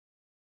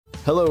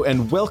Hello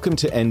and welcome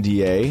to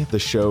NDA, the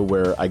show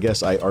where I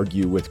guess I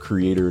argue with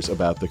creators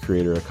about the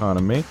creator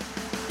economy.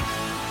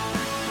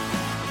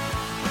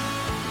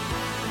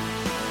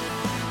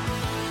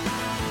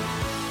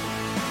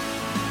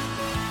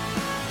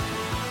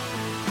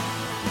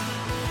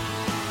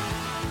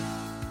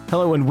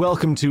 Hello and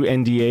welcome to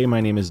NDA.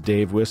 My name is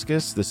Dave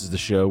Wiskus. This is the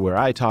show where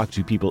I talk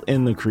to people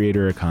in the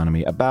creator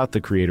economy about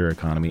the creator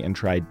economy and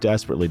try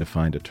desperately to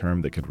find a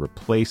term that could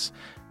replace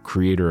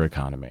creator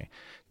economy.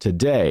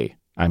 Today,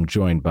 I'm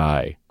joined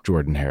by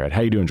Jordan Harrod.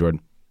 How you doing,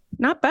 Jordan?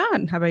 Not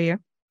bad. How about you?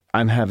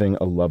 I'm having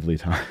a lovely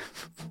time.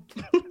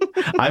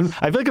 I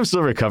feel like I'm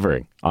still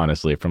recovering,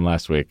 honestly, from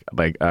last week.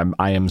 I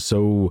am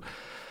so,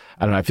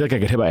 I don't know, I feel like I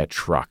get hit by a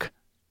truck.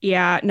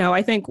 Yeah, no,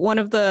 I think one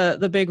of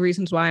the big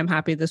reasons why I'm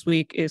happy this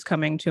week is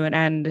coming to an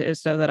end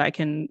is so that I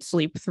can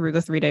sleep through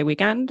the 3-day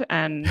weekend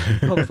and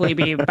hopefully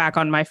be back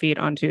on my feet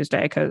on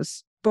Tuesday,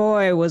 because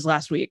boy, was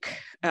last week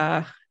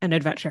an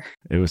adventure.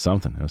 It was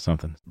something. It was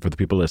something. For the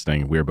people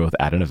listening, we're both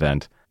at an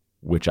event,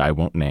 which I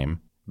won't name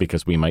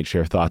because we might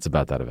share thoughts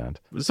about that event.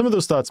 Some of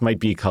those thoughts might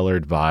be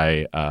colored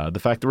by the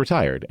fact that we're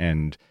tired.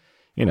 And,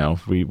 you know,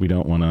 we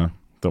don't want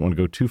to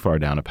go too far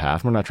down a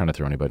path. We're not trying to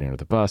throw anybody under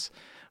the bus.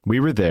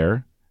 We were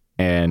there.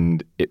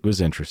 And it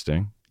was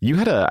interesting. You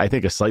had, I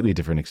think, a slightly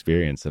different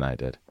experience than I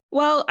did.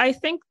 Well, I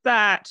think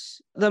that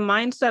the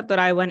mindset that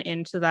I went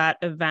into that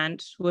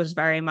event was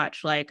very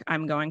much like,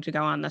 I'm going to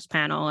go on this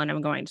panel and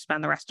I'm going to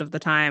spend the rest of the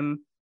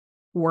time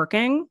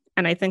working.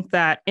 And I think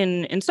that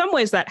in some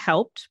ways that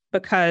helped,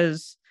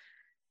 because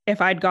if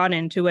I'd gone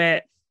into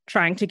it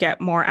trying to get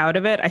more out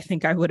of it, I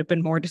think I would have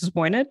been more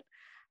disappointed.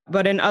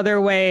 But in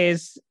other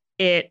ways,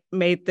 it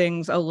made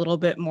things a little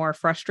bit more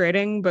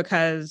frustrating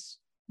because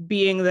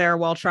being there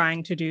while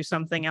trying to do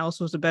something else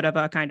was a bit of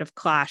a kind of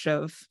clash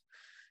of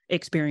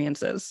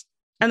experiences.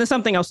 And the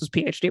something else was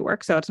PhD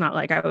work. So it's not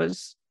like I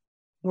was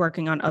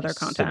working on other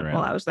content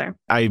while I was there.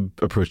 I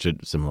approached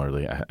it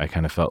similarly. I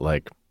kind of felt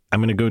like I'm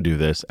going to go do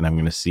this and I'm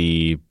going to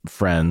see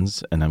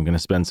friends and I'm going to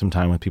spend some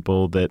time with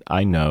people that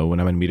I know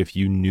and I'm going to meet a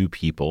few new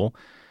people.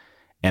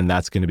 And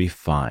that's going to be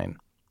fine.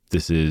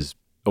 This is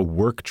a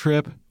work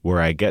trip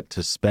where I get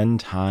to spend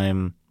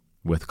time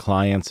with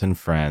clients and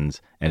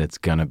friends, and it's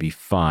going to be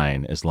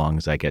fine as long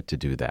as I get to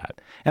do that.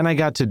 And I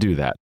got to do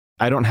that.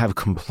 I don't have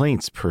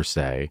complaints per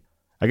se.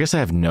 I guess I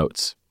have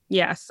notes.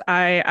 Yes,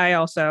 I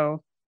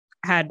also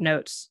had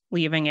notes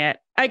leaving it.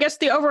 I guess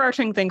the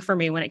overarching thing for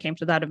me when it came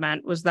to that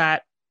event was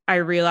that I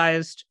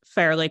realized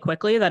fairly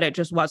quickly that it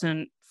just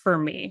wasn't for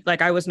me.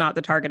 Like, I was not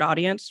the target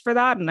audience for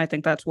that. And I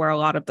think that's where a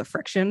lot of the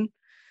friction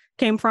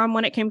came from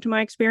when it came to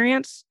my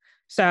experience.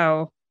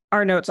 So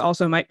our notes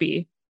also might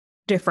be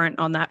different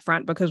on that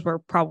front because we're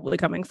probably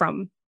coming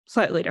from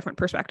slightly different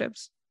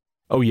perspectives.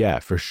 Oh, yeah,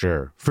 for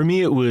sure. For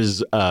me, it was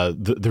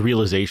the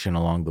realization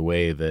along the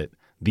way that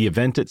the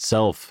event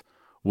itself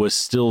was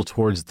still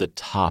towards the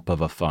top of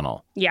a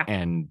funnel. Yeah.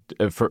 And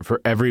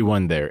for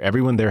everyone there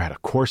had a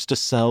course to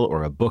sell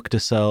or a book to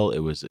sell. It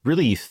was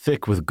really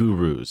thick with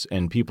gurus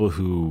and people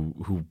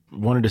who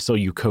wanted to sell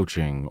you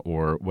coaching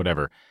or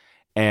whatever.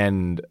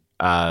 And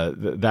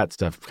that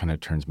stuff kind of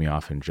turns me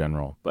off in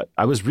general. But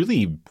I was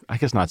really, I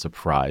guess not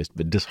surprised,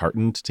 but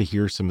disheartened to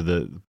hear some of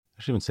the,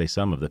 I shouldn't say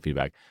some of the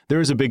feedback. There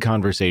was a big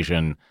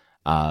conversation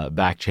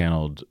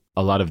back-channeled.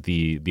 A lot of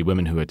the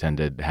women who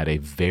attended had a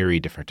very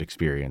different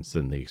experience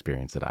than the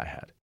experience that I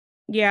had.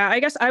 Yeah, I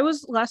guess I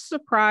was less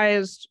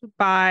surprised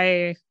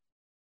by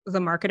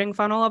the marketing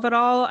funnel of it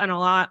all and a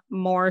lot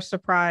more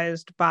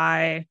surprised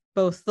by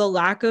both the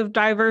lack of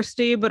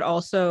diversity, but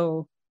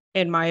also,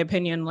 in my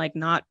opinion, like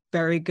not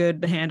very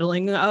good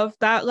handling of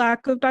that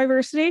lack of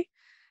diversity.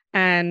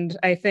 And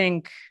I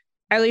think,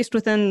 at least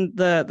within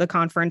the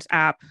conference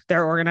app,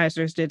 their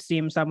organizers did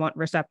seem somewhat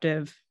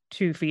receptive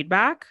to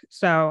feedback.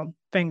 So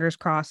fingers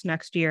crossed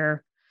next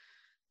year,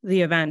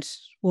 the event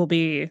will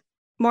be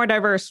more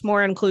diverse,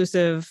 more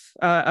inclusive,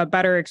 a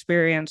better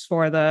experience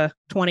for the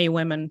 20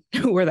 women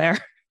who were there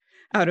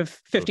out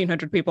of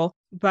 1,500 people.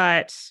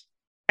 But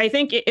I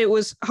think it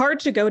was hard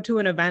to go to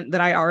an event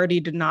that I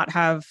already did not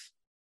have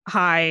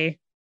high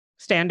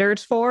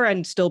standards for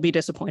and still be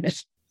disappointed.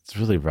 It's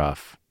really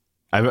rough.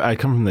 I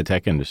come from the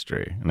tech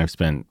industry and I've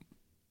spent,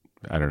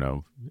 I don't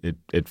know,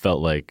 it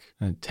felt like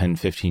 10,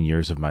 15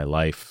 years of my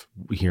life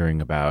hearing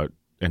about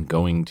and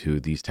going to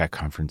these tech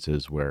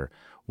conferences where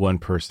one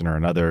person or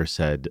another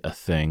said a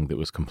thing that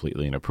was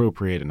completely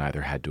inappropriate and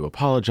either had to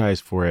apologize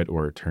for it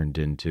or it turned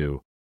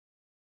into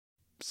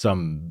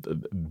some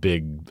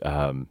big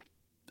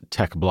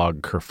tech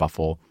blog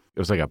kerfuffle. It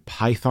was like a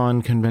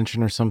Python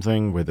convention or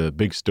something where the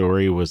big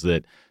story was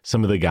that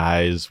some of the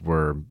guys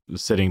were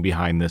sitting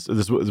behind this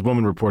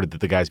woman reported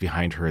that the guys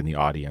behind her in the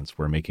audience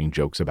were making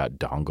jokes about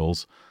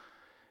dongles.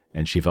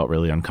 And she felt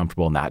really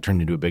uncomfortable, and that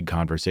turned into a big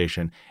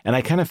conversation. And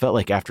I kind of felt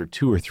like after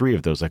 2 or 3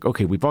 of those, like,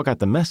 okay, we've all got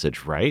the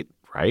message, right?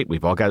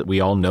 We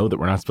all know that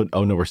we're not supposed,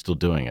 oh no, we're still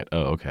doing it.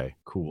 Oh, okay,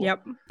 cool.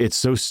 Yep. It's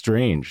so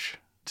strange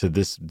to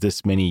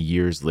this many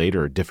years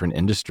later, different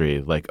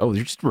industry, like, oh,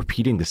 you're just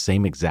repeating the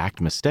same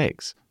exact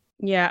mistakes.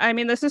 Yeah, I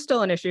mean, this is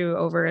still an issue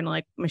over in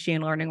like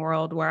machine learning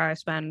world where I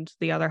spend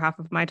the other half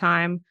of my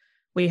time.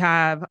 We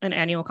have an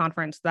annual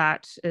conference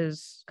that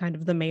is kind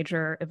of the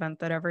major event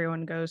that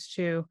everyone goes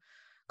to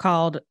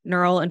called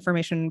Neural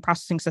Information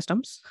Processing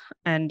Systems.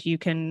 And you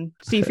can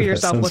see for That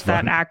yourself sounds what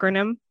that fun.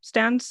 acronym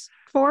stands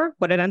for,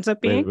 what it ends up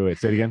Wait, being. wait, wait.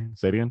 Say it again.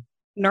 Say it again.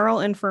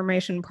 Neural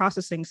Information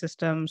Processing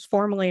Systems,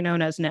 formerly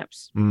known as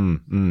NIPS.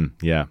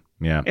 Yeah,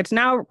 yeah. It's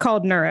now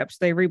called NeurIPS.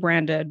 They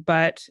rebranded,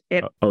 but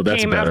it Oh,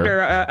 that's came better.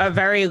 after a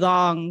very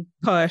long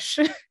push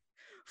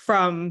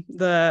from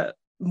the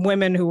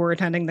women who were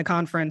attending the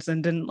conference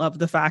and didn't love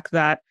the fact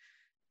that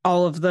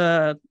all of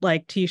the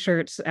like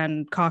t-shirts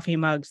and coffee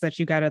mugs that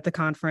you got at the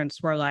conference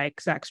were like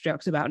sex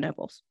jokes about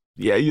nipples.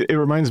 Yeah, it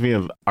reminds me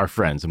of our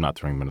friends. I'm not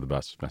throwing them under the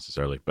bus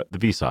necessarily, but the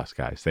Vsauce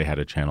guys. They had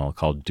a channel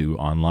called Do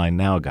Online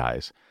Now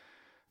Guys.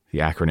 The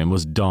acronym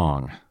was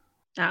DONG.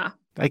 Ah.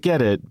 I get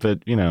it,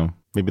 but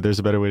maybe there's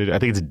a better way to do it. I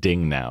think it's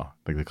DING now.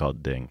 I think they call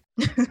it DING.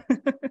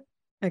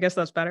 I guess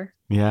that's better.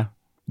 Yeah.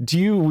 Do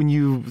you, when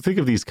you think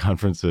of these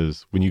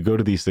conferences, when you go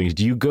to these things,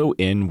 do you go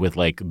in with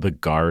like the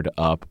guard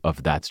up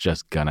of that's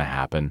just gonna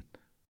happen?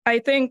 I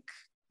think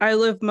I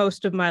live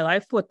most of my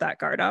life with that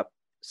guard up.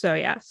 So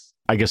yes.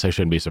 I guess I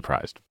shouldn't be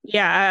surprised.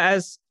 Yeah,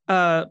 as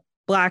a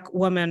Black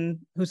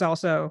woman who's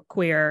also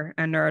queer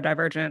and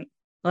neurodivergent,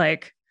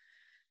 like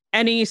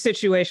any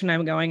situation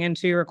I'm going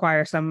into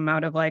requires some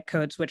amount of like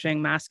code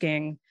switching,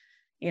 masking,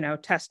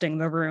 testing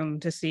the room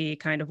to see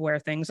kind of where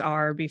things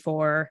are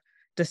before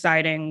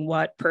deciding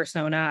what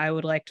persona I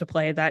would like to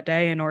play that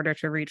day in order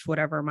to reach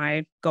whatever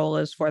my goal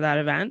is for that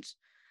event.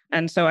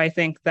 And so I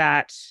think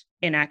that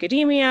in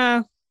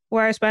academia,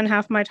 where I spend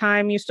half my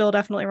time, you still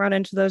definitely run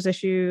into those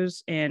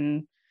issues.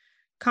 In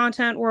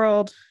content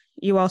world,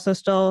 you also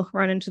still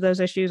run into those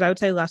issues. I would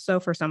say less so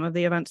for some of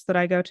the events that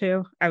I go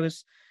to. I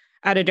was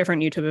at a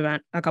different YouTube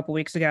event a couple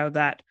weeks ago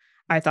that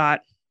I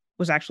thought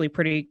was actually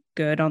pretty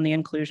good on the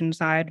inclusion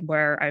side,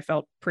 where I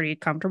felt pretty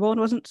comfortable and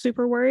wasn't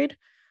super worried.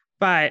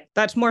 But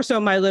that's more so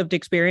my lived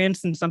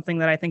experience and something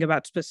that I think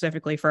about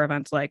specifically for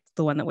events like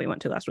the one that we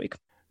went to last week.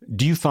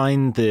 Do you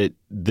find that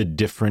the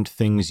different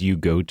things you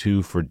go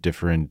to for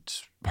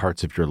different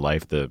parts of your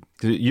life,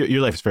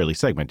 your life is fairly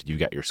segmented. You've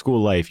got your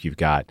school life, you've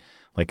got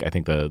like I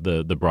think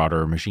the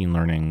broader machine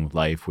learning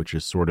life, which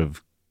is sort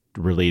of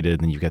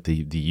related, and you've got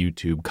the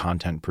YouTube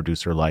content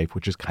producer life,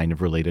 which is kind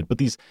of related. But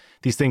these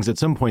things at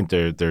some point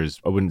there's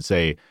I wouldn't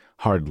say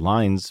hard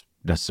lines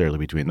necessarily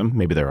between them.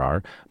 Maybe there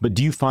are. But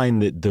do you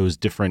find that those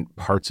different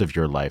parts of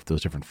your life,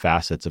 those different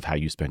facets of how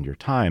you spend your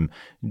time,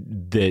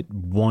 that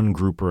one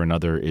group or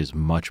another is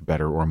much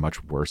better or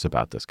much worse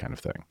about this kind of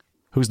thing?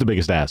 Who's the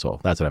biggest asshole?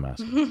 That's what I'm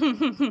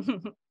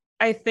asking.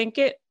 I think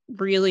it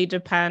really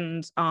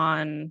depends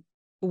on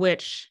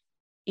which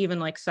even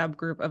like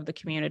subgroup of the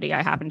community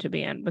I happen to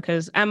be in,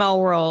 because ML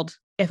world,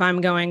 if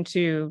I'm going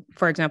to,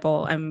 for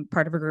example, I'm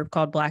part of a group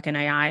called Black in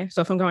AI.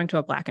 So if I'm going to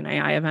a Black in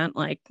AI event,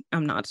 like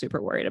I'm not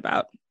super worried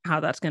about how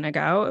that's going to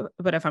go.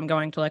 But if I'm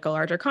going to like a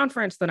larger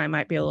conference, then I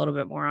might be a little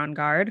bit more on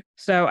guard.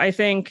 So I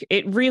think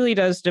it really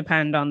does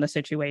depend on the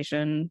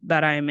situation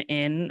that I'm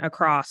in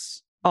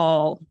across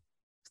all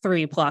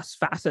 3+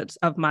 facets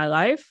of my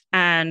life.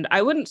 And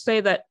I wouldn't say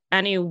that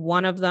any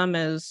one of them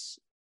is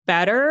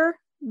better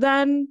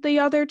than the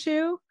other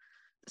two.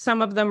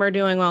 Some of them are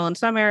doing well in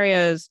some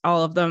areas.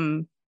 All of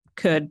them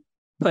could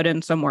put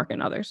in some work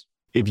in others.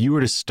 If you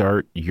were to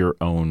start your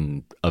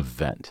own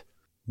event,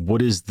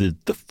 what is the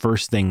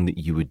first thing that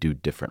you would do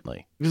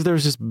differently? Because there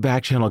was this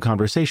back channel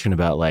conversation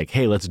about like,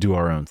 hey, let's do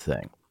our own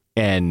thing.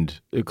 And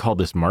it called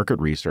this market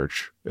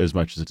research as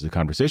much as it's a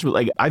conversation. But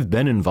like I've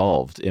been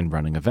involved in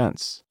running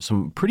events,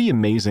 some pretty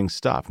amazing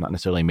stuff, not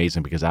necessarily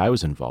amazing because I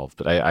was involved,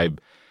 but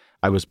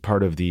I was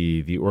part of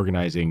the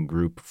organizing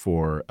group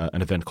for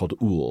an event called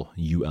ULL,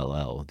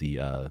 ULL,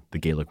 the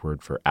Gaelic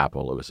word for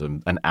Apple. It was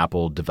an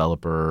Apple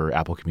developer,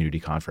 Apple community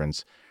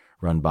conference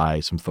run by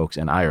some folks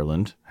in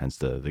Ireland, hence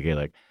the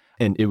Gaelic.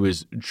 And it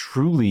was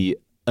truly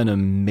an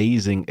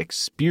amazing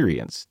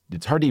experience.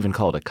 It's hard to even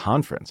call it a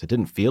conference. It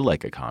didn't feel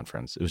like a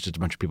conference. It was just a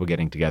bunch of people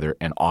getting together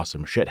and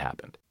awesome shit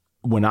happened.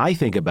 When I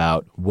think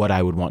about what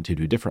I would want to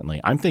do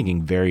differently, I'm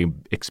thinking very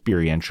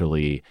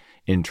experientially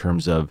in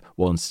terms of,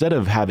 well, instead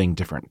of having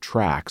different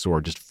tracks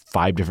or just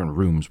 5 different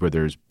rooms where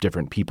there's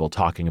different people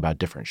talking about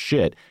different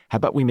shit, how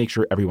about we make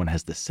sure everyone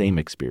has the same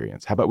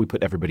experience? How about we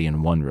put everybody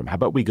in one room? How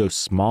about we go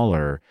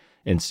smaller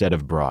instead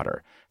of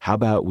broader? How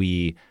about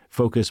we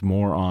focus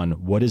more on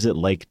what is it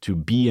like to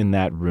be in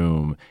that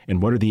room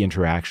and what are the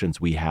interactions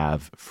we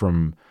have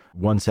from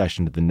one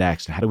session to the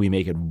next, and how do we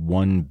make it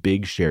one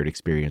big shared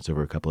experience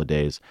over a couple of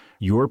days?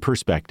 Your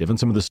perspective and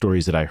some of the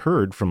stories that I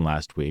heard from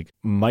last week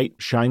might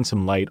shine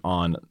some light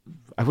on,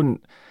 I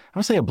wouldn't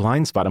say a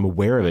blind spot. I'm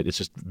aware of it. It's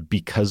just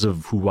because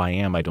of who I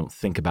am, I don't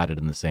think about it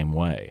in the same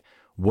way.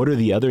 What are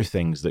the other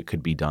things that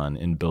could be done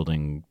in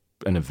building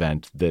an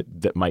event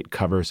that might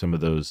cover some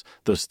of those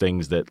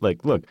things that,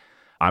 like, look,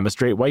 I'm a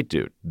straight white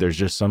dude. There's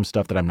just some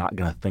stuff that I'm not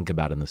going to think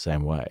about in the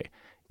same way.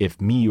 If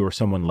me or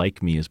someone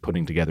like me is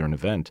putting together an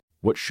event,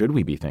 what should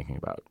we be thinking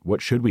about?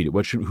 What should we do?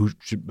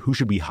 Who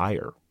should we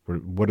hire?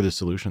 What are the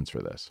solutions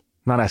for this?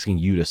 I'm not asking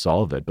you to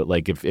solve it, but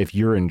like if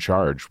you're in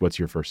charge, what's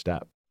your first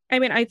step? I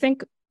mean, I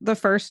think the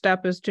first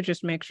step is to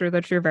just make sure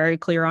that you're very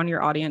clear on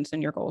your audience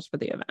and your goals for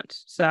the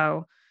event.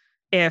 So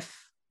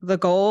if the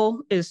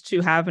goal is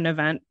to have an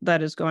event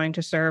that is going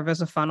to serve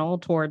as a funnel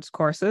towards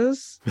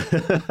courses,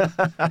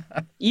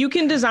 you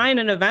can design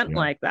an event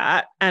like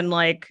that. And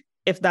like,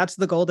 if that's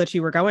the goal that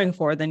you were going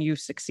for, then you've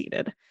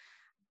succeeded.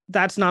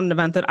 That's not an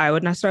event that I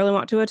would necessarily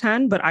want to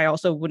attend, but I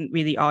also wouldn't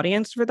be the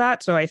audience for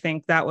that. So I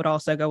think that would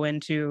also go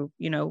into,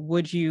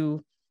 would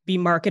you be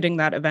marketing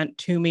that event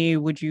to me?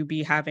 Would you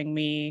be having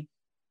me,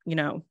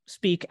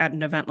 speak at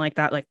an event like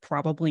that? Like,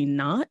 probably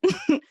not.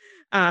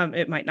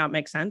 It might not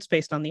make sense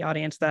based on the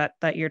audience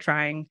that you're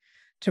trying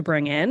to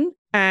bring in.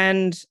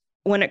 And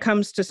when it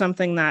comes to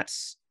something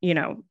that's,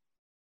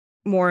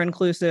 more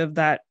inclusive,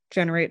 that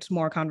generates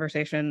more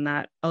conversation,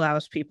 that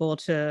allows people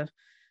to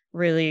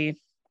really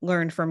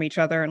learn from each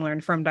other and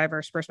learn from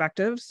diverse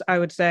perspectives, I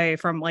would say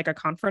from like a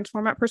conference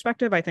format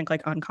perspective, I think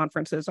like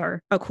unconferences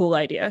are a cool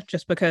idea,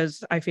 just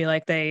because I feel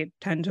like they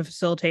tend to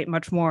facilitate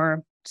much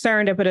more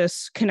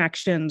serendipitous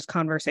connections,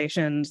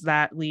 conversations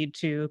that lead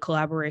to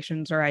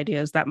collaborations or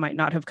ideas that might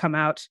not have come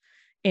out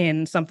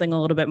in something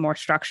a little bit more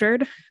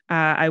structured.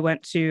 I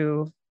went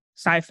to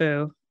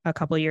SciFu a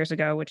couple of years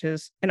ago, which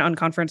is an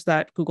unconference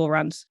that Google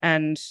runs.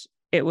 And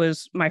it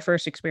was my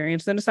first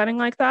experience in a setting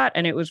like that.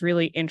 And it was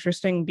really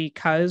interesting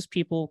because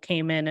people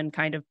came in and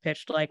kind of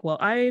pitched like, well,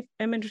 I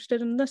am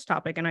interested in this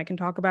topic and I can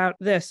talk about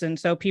this. And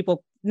so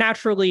people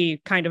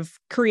naturally kind of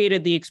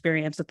created the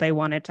experience that they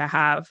wanted to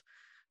have.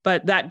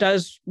 But that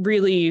does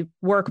really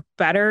work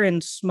better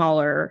in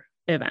smaller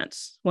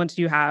events. Once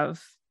you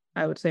have,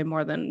 I would say,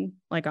 more than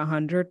like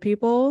 100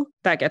 people,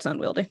 that gets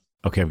unwieldy.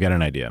 Okay, I've got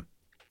an idea.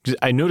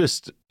 I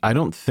noticed, I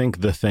don't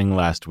think the thing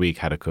last week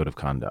had a code of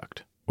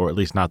conduct, or at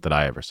least not that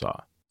I ever saw.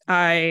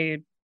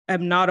 I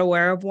am not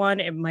aware of one.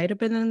 It might have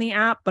been in the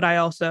app, but I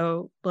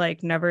also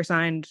like never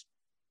signed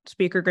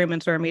speaker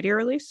agreements or a media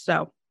release.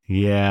 So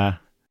yeah.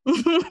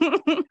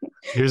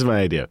 Here's my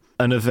idea.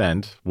 An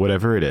event,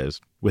 whatever it is,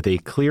 with a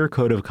clear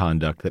code of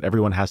conduct that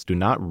everyone has to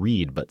not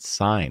read, but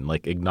sign,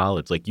 like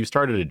acknowledge. Like you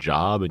started a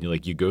job and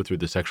you go through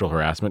the sexual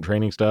harassment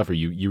training stuff, or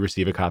you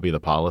receive a copy of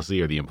the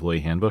policy or the employee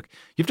handbook.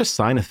 You have to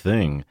sign a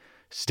thing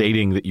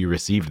stating that you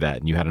received that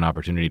and you had an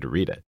opportunity to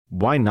read it.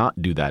 Why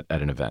not do that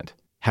at an event?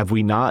 Have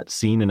we not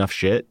seen enough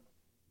shit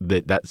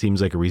that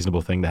seems like a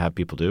reasonable thing to have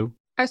people do?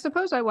 I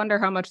suppose I wonder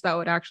how much that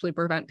would actually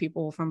prevent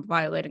people from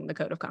violating the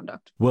code of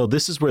conduct. Well,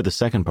 this is where the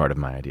second part of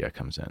my idea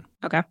comes in.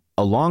 Okay.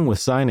 Along with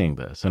signing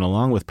this and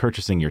along with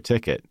purchasing your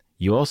ticket,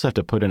 you also have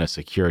to put in a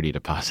security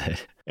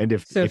deposit. And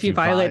if you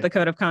violate the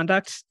code of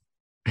conduct,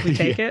 we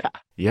take it?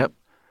 Yep.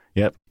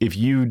 If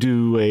you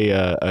do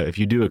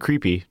a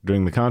creepy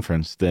during the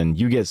conference, then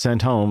you get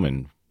sent home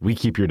and we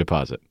keep your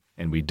deposit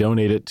and we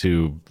donate it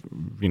to,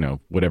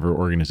 whatever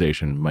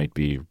organization might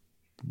be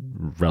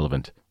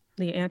relevant.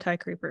 The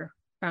Anti-Creeper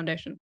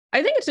Foundation.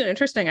 I think it's an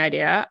interesting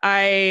idea.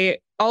 I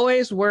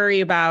always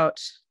worry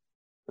about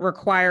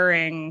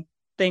requiring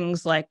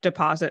things like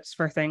deposits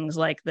for things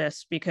like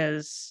this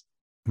because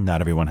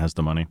not everyone has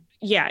the money.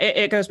 Yeah,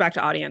 it goes back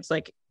to audience.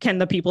 Like, can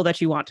the people that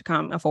you want to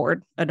come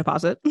afford a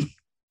deposit?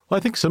 Well, I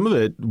think some of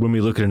it, when we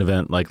look at an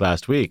event like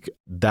last week,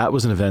 that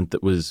was an event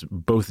that was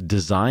both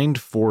designed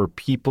for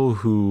people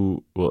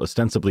who,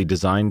 ostensibly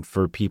designed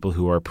for people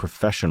who are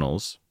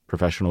professionals,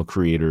 professional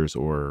creators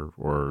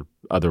or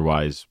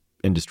otherwise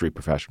industry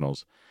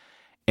professionals,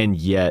 and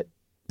yet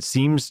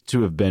seems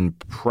to have been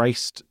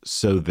priced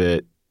so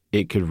that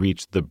it could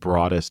reach the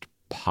broadest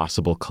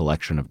possible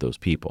collection of those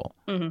people.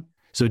 Mm-hmm.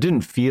 So it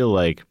didn't feel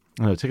like,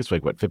 tickets were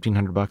like, what,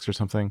 $1,500 or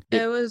something?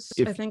 It was,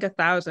 I think,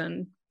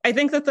 $1,000. I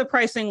think that the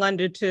pricing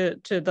lended to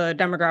the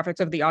demographics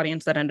of the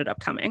audience that ended up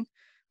coming.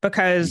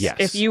 Because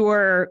if you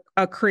were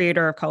a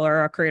creator of color,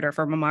 or a creator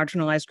from a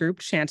marginalized group,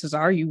 chances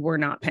are you were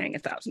not paying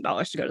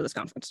 $1,000 to go to this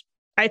conference.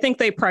 I think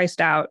they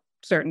priced out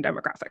certain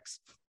demographics,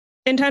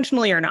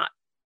 intentionally or not.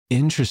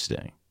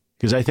 Interesting.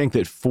 Because I think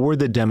that for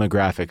the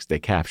demographics they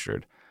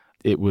captured,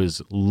 it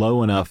was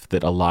low enough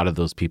that a lot of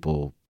those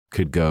people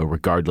could go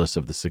regardless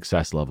of the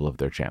success level of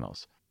their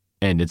channels.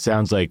 And it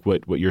sounds like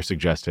what you're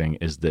suggesting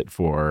is that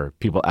for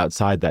people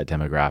outside that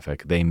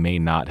demographic, they may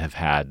not have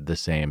had the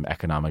same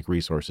economic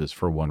resources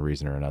for one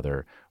reason or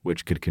another,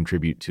 which could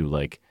contribute to,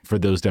 like, for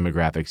those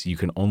demographics, you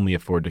can only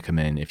afford to come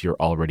in if you're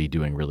already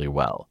doing really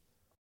well.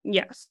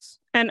 Yes.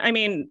 And I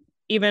mean,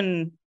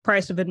 even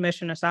price of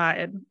admission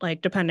aside,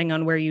 like depending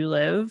on where you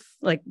live,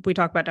 like we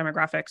talk about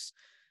demographics,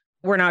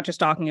 we're not just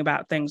talking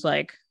about things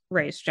like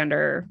race,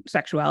 gender,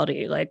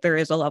 sexuality. Like there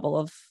is a level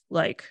of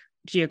like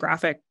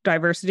geographic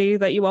diversity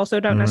that you also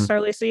don't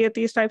necessarily see at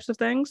these types of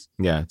things.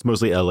 Yeah, it's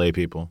mostly LA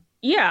people.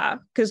 Yeah,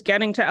 because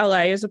getting to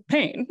LA is a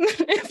pain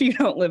if you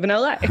don't live in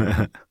LA.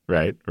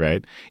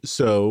 Right.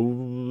 So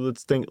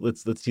let's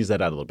tease that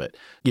out a little bit.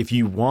 If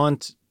you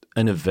want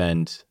an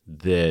event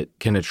that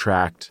can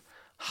attract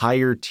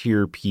higher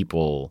tier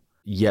people,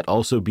 yet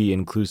also be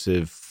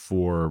inclusive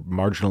for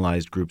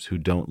marginalized groups who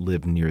don't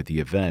live near the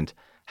event,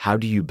 how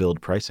do you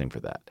build pricing for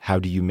that? How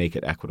do you make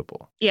it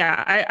equitable?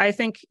 Yeah, I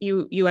think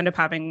you end up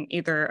having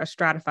either a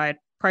stratified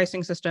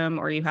pricing system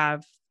or you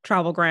have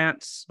travel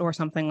grants or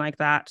something like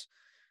that.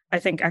 I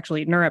think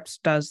actually NeurIPS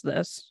does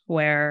this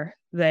where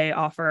they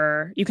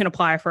offer, you can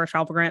apply for a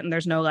travel grant and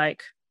there's no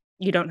like,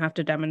 you don't have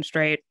to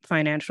demonstrate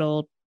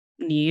financial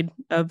need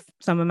of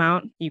some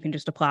amount. You can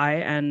just apply,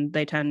 and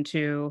they tend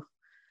to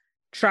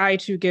try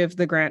to give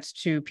the grants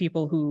to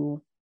people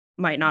who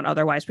might not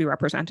otherwise be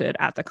represented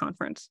at the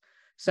conference.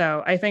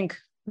 So I think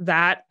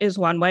that is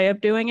one way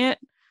of doing it.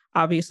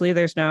 Obviously,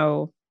 there's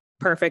no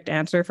perfect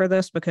answer for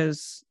this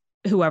because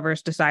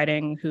whoever's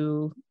deciding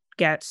who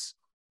gets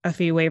a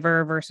fee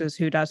waiver versus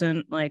who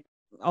doesn't, like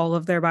all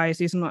of their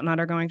biases and whatnot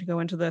are going to go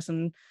into this,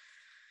 and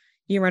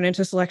you run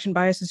into selection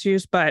bias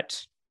issues.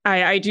 But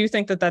I do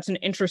think that that's an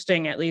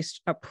interesting, at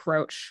least,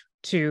 approach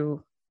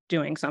to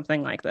doing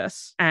something like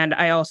this. And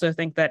I also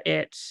think that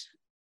it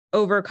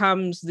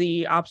overcomes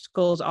the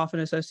obstacles often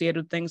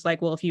associated with things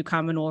like, well, if you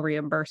come and we'll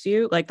reimburse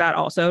you, like that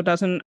also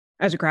doesn't,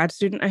 as a grad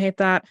student, I hate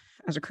that.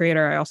 As a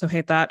creator, I also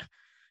hate that.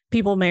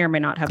 People may or may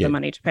not have the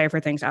money to pay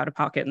for things out of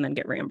pocket and then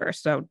get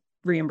reimbursed. So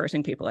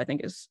reimbursing people, I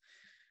think, is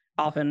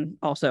often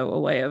also a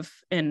way of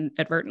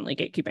inadvertently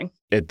gatekeeping.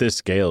 At this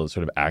scale, it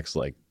sort of acts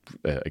like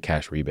a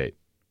cash rebate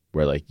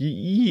where like,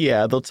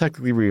 yeah, they'll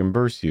technically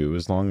reimburse you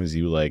as long as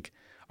you like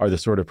are the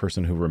sort of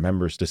person who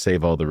remembers to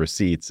save all the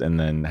receipts and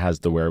then has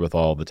the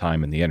wherewithal, the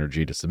time and the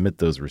energy to submit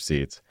those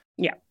receipts.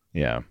 Yeah.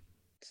 Yeah.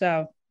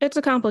 So it's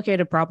a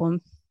complicated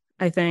problem,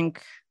 I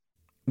think.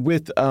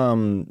 With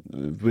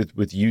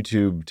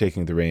YouTube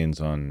taking the reins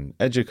on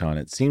EduCon,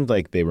 it seemed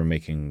like they were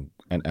making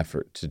an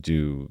effort to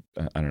do,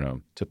 I don't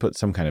know, to put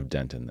some kind of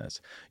dent in this.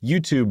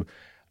 YouTube,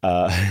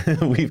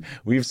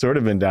 we've sort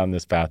of been down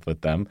this path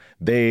with them.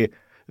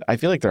 I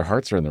feel like their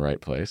hearts are in the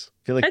right place.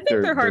 I think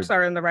their hearts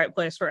are in the right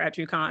place for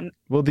EduCon.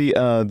 Well, the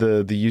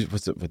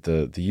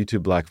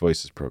YouTube Black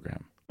Voices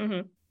program.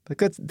 Mm-hmm.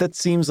 Like that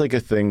seems like a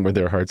thing where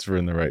their hearts are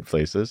in the right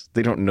places.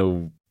 They don't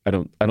know. I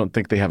don't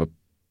think they have a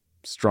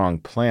strong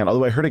plan.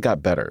 Although I heard it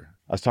got better.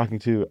 I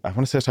want to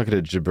say I was talking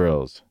to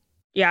Jabrils.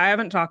 Yeah, I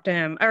haven't talked to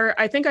him. Or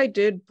I think I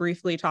did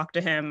briefly talk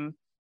to him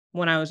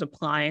when I was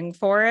applying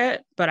for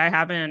it, but I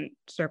haven't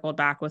circled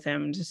back with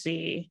him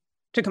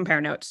to compare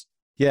notes.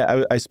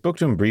 Yeah, I spoke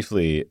to him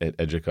briefly at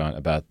EduCon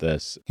about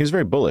this. He was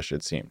very bullish,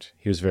 it seemed.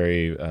 He was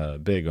very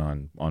big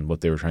on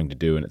what they were trying to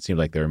do, and it seemed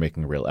like they were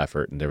making a real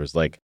effort. And there was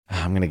like,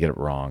 I'm going to get it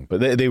wrong.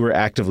 But they were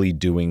actively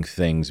doing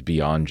things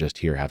beyond just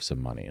here, have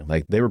some money.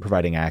 Like they were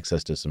providing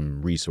access to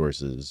some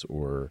resources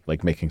or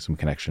like making some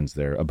connections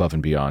there above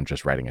and beyond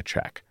just writing a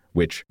check,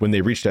 which when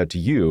they reached out to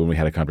you and we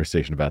had a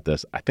conversation about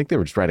this, I think they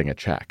were just writing a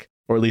check,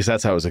 or at least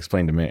that's how it was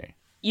explained to me.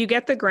 You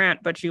get the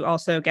grant, but you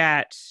also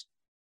get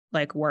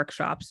like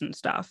workshops and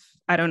stuff.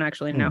 I don't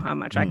actually know how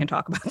much I can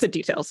talk about the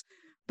details,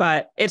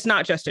 but it's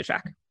not just a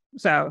check.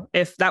 So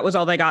if that was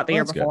all they got the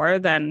year before,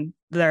 then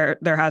there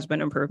has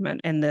been improvement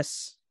in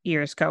this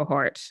year's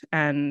cohort.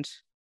 And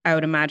I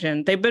would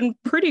imagine they've been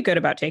pretty good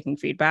about taking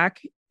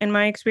feedback in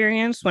my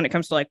experience when it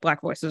comes to like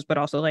Black Voices, but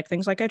also like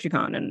things like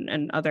EduCon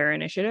and other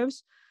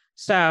initiatives.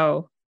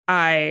 So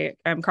I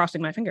am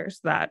crossing my fingers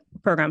that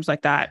programs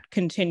like that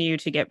continue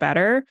to get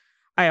better.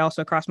 I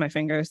also cross my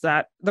fingers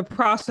that the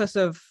process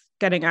of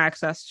getting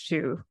access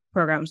to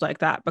programs like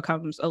that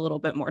becomes a little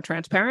bit more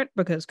transparent,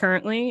 because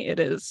currently it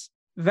is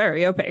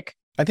very opaque.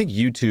 I think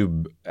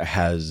YouTube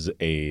has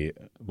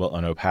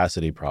an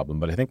opacity problem,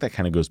 but I think that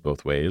kind of goes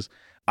both ways.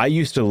 I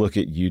used to look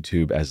at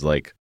YouTube as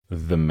like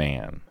the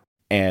man.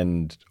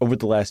 And over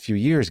the last few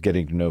years,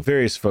 getting to know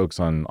various folks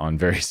on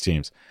various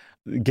teams,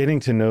 getting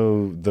to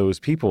know those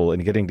people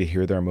and getting to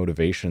hear their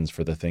motivations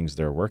for the things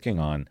they're working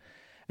on.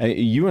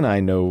 You and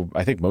I know,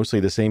 I think, mostly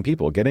the same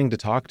people. Getting to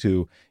talk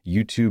to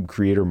YouTube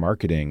creator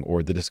marketing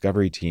or the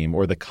discovery team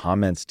or the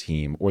comments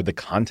team or the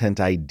content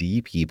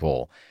ID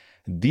people.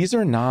 These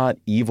are not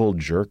evil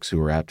jerks who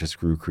are apt to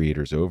screw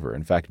creators over.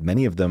 In fact,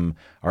 many of them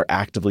are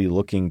actively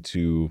looking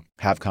to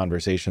have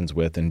conversations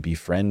with and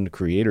befriend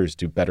creators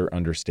to better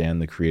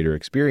understand the creator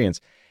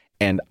experience.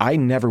 And I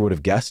never would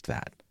have guessed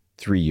that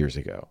 3 years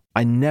ago.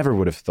 I never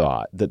would have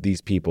thought that these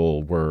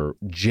people were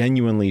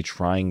genuinely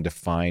trying to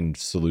find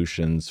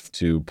solutions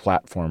to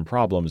platform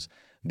problems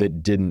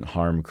that didn't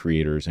harm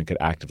creators and could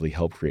actively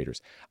help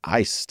creators.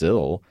 I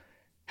still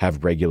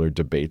have regular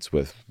debates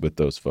with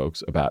those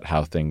folks about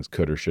how things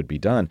could or should be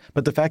done.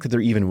 But the fact that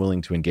they're even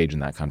willing to engage in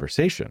that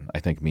conversation,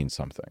 I think means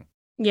something.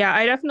 Yeah,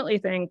 I definitely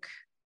think,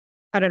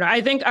 I don't know.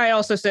 I think I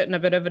also sit in a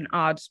bit of an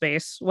odd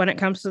space when it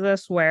comes to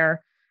this,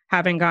 where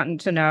having gotten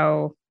to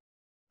know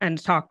and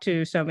talk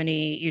to so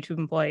many YouTube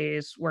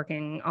employees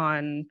working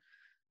on,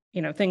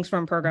 things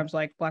from programs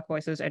like Black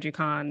Voices,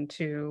 EduCon,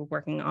 to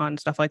working on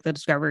stuff like the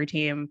Discovery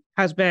team,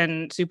 has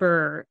been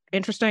super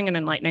interesting and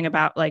enlightening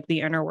about like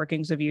the inner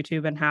workings of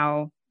YouTube and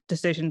how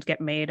decisions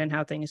get made and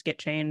how things get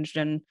changed,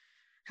 and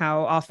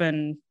how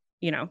often,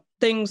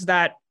 things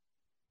that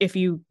if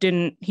you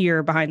didn't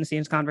hear behind the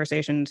scenes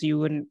conversations, you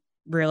wouldn't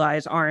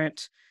realize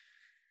aren't,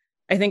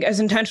 I think, as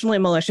intentionally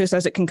malicious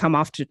as it can come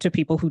off to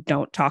people who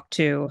don't talk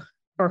to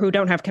or who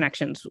don't have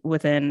connections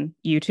within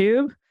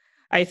YouTube.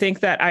 I think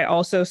that I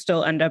also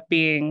still end up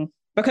being,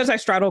 because I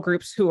straddle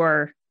groups who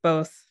are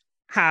both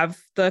have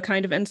the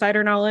kind of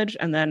insider knowledge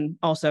and then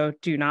also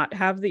do not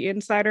have the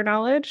insider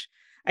knowledge.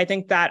 I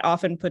think that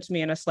often puts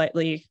me in a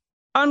slightly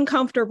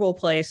uncomfortable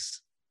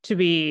place to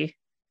be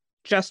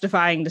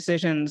justifying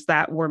decisions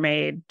that were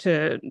made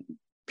to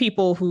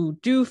people who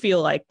do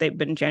feel like they've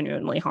been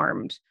genuinely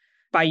harmed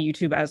by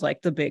YouTube as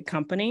like the big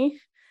company.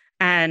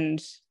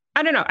 And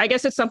I don't know, I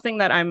guess it's something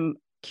that I'm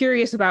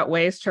curious about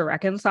ways to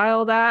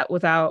reconcile that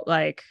without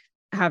like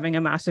having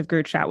a massive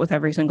group chat with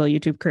every single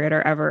YouTube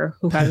creator ever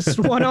who has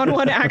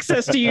one-on-one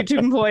access to YouTube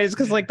employees,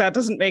 because like that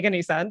doesn't make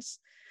any sense.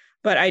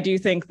 But I do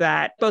think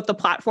that both the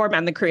platform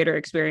and the creator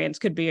experience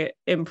could be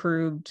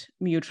improved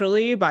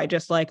mutually by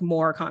just like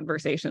more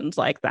conversations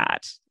like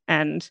that.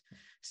 And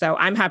so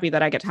I'm happy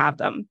that I get to have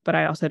them, but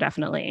I also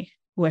definitely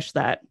wish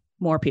that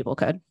more people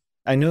could.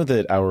 I know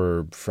that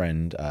our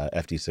friend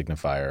FD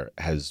Signifier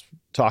has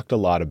talked a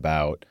lot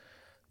about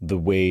the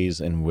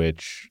ways in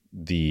which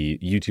the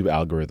YouTube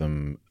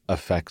algorithm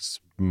affects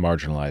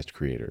marginalized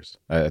creators.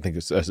 I think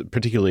it's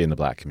particularly in the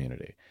Black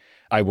community.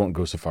 I won't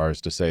go so far as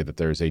to say that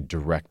there's a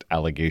direct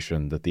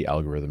allegation that the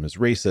algorithm is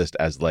racist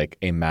as like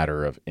a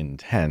matter of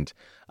intent.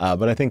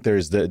 But I think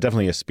there's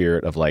definitely a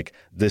spirit of like,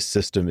 this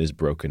system is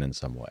broken in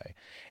some way.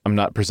 I'm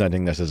not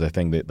presenting this as a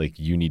thing that like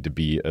you need to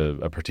be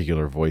a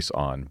particular voice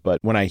on. But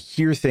when I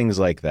hear things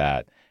like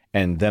that,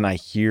 and then I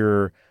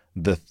hear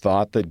the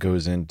thought that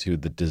goes into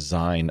the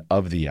design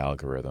of the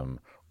algorithm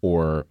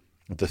or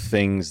the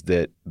things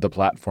that the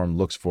platform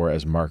looks for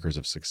as markers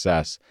of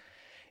success,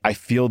 I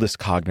feel this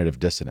cognitive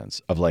dissonance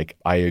of like,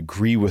 I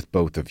agree with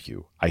both of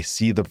you. I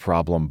see the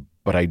problem,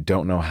 but I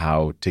don't know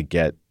how to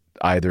get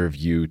either of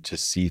you to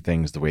see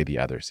things the way the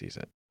other sees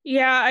it.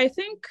 Yeah, I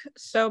think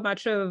so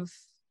much of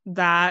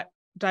that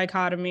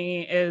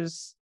dichotomy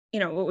is, you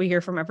know, what we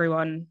hear from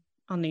everyone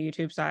on the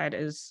YouTube side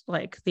is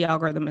like the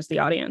algorithm is the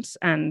audience.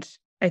 And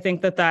I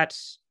think that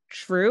that's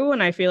true.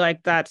 And I feel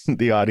like that's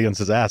the audience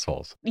is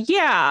assholes.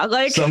 Yeah,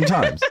 like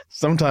sometimes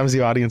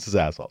the audience is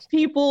assholes.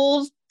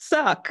 People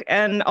suck.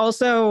 And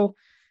also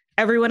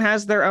everyone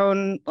has their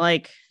own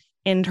like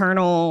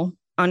internal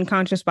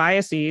unconscious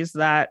biases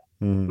that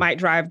might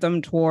drive them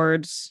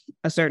towards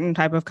a certain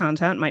type of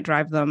content, might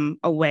drive them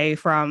away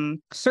from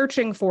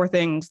searching for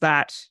things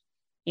that,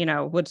 you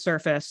know, would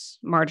surface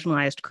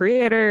marginalized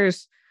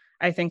creators.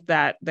 I think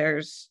that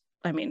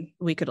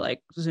we could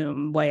like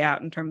zoom way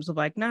out in terms of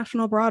like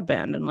national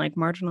broadband and like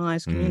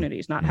marginalized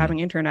communities not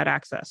having internet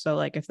access. So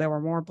like if there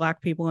were more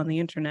Black people on the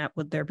internet,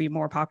 would there be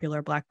more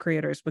popular Black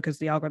creators because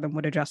the algorithm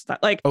would adjust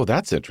that? Like, oh,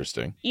 that's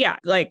interesting. Yeah.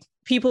 Like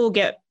people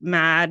get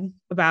mad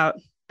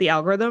about the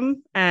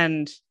algorithm,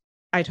 and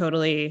I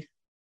totally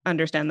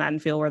understand that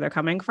and feel where they're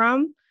coming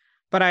from.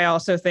 But I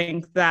also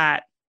think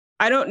that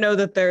I don't know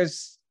that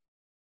there's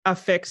a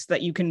fix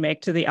that you can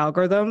make to the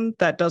algorithm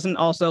that doesn't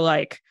also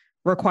like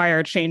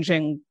require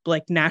changing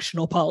like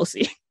national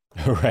policy.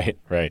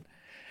 Right.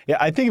 Yeah,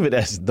 I think of it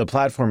as the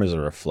platform is a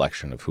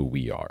reflection of who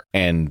we are.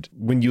 And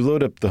when you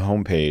load up the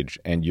homepage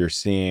and you're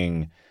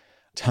seeing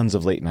tons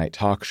of late night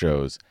talk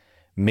shows,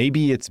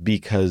 maybe it's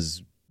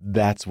because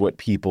that's what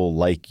people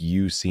like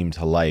you seem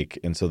to like.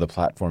 And so the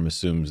platform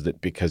assumes that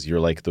because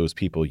you're like those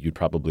people, you'd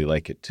probably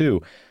like it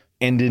too.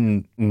 And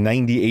in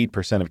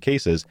 98% of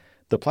cases,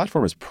 the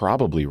platform is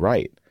probably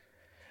right.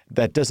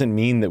 That doesn't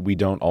mean that we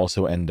don't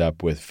also end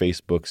up with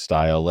Facebook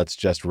style, let's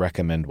just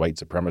recommend white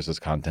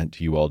supremacist content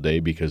to you all day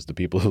because the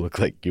people who look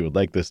like you would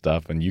like this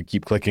stuff, and you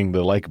keep clicking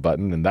the like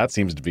button and that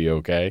seems to be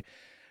okay.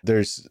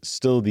 There's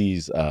still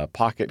these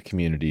pocket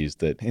communities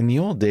that in the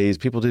old days,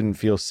 people didn't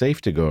feel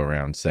safe to go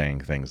around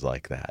saying things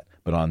like that.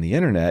 But on the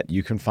internet,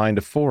 you can find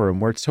a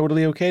forum where it's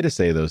totally okay to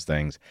say those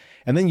things.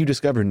 And then you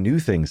discover new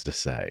things to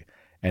say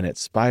and it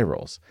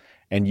spirals.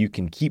 And you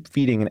can keep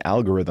feeding an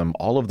algorithm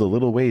all of the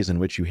little ways in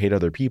which you hate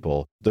other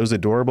people. Those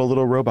adorable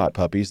little robot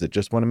puppies that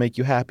just want to make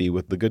you happy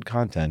with the good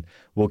content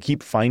will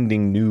keep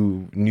finding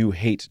new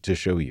hate to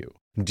show you.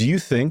 Do you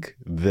think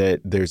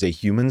that there's a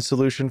human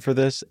solution for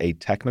this, a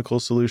technical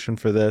solution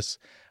for this,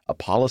 a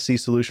policy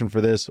solution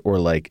for this, or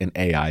like an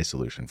AI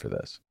solution for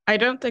this? I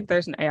don't think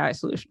there's an AI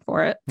solution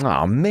for it.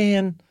 Oh,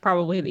 man.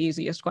 Probably the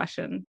easiest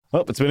question.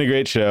 Well, it's been a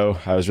great show.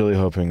 I was really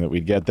hoping that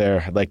we'd get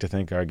there. I'd like to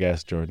thank our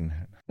guest, Jordan.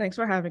 Thanks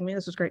for having me.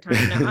 This was a great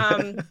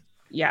time.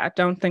 Yeah, I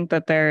don't think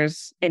that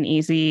there's an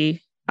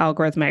easy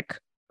algorithmic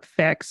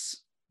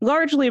fix,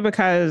 largely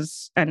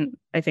because, and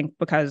I think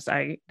because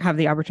I have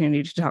the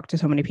opportunity to talk to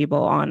so many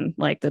people on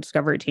like the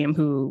Discovery team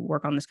who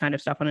work on this kind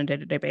of stuff on a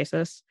day-to-day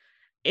basis.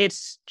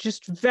 It's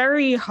just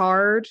very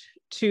hard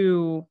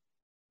to,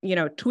 you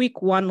know,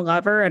 tweak one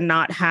lever and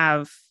not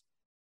have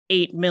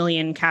 8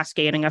 million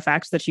cascading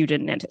effects that you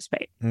didn't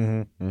anticipate.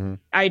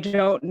 I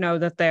don't know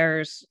that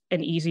there's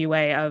an easy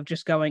way of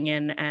just going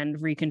in and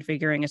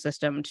reconfiguring a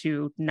system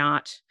to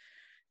not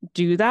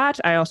do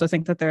that. I also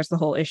think that there's the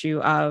whole issue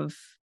of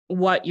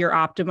what you're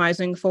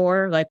optimizing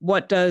for. Like,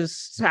 what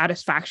does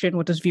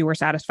viewer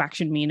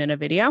satisfaction mean in a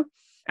video?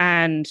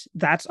 And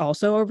that's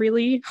also a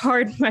really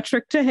hard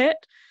metric to hit.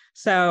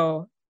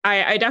 So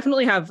I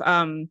definitely have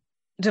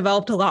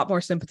developed a lot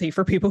more sympathy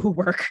for people who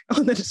work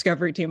on the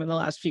discovery team in the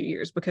last few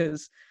years,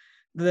 because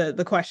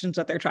the questions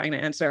that they're trying to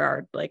answer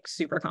are like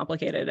super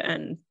complicated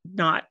and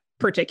not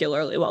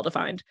particularly well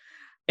defined.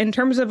 In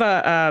terms of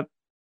a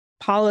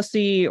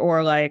policy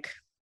or like,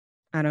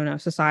 I don't know,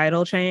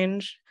 societal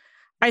change,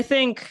 I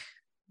think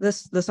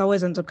this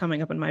always ends up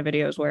coming up in my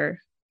videos where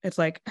it's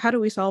like, how do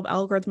we solve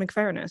algorithmic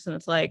fairness? And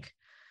it's like,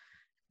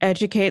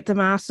 educate the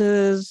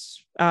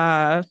masses,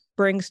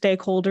 bring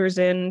stakeholders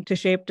in to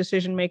shape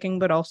decision making,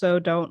 but also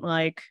don't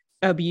like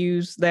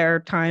abuse their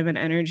time and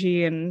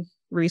energy and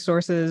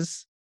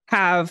resources.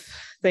 Have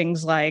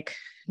things like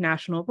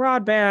national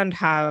broadband,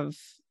 have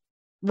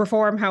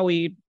reform how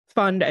we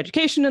fund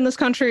education in this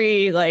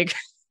country. Like,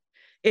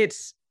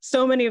 it's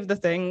so many of the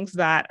things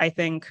that I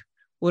think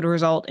would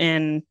result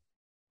in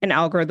an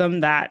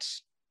algorithm that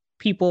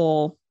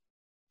people,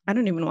 I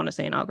don't even want to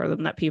say an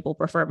algorithm that people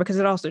prefer, because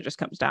it also just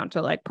comes down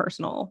to like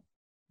personal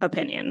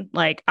opinion.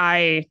 Like,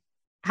 I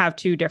have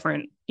 2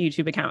 different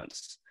YouTube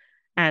accounts,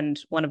 and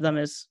one of them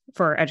is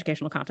for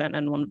educational content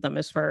and one of them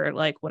is for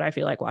like what I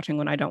feel like watching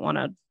when I don't want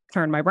to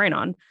turn my brain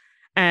on.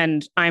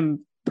 And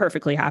I'm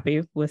perfectly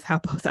happy with how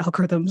both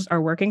algorithms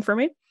are working for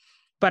me,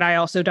 but I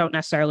also don't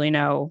necessarily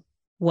know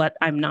what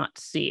I'm not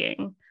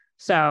seeing.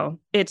 So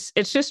it's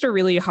just a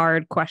really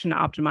hard question to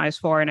optimize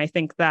for. And I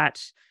think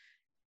that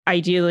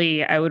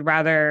ideally I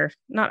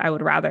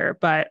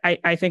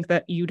think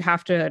that you'd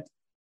have to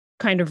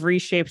kind of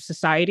reshape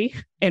society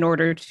in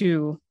order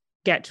to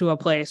get to a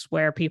place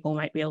where people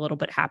might be a little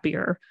bit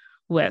happier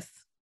with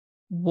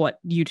what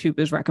YouTube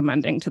is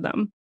recommending to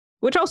them,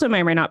 which also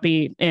may or may not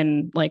be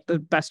in like the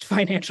best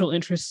financial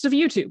interests of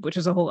YouTube, which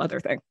is a whole other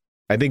thing.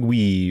 I think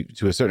we,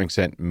 to a certain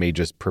extent, may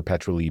just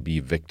perpetually be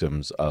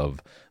victims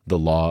of the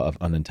law of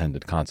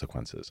unintended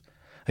consequences.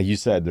 Like you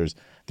said,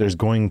 there's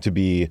going to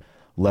be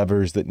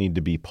levers that need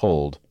to be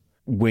pulled.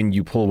 When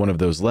you pull one of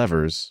those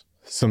levers,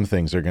 some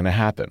things are going to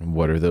happen.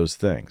 What are those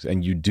things?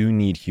 And you do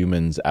need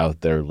humans out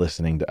there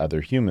listening to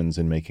other humans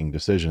and making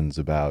decisions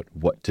about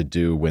what to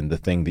do when the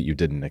thing that you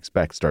didn't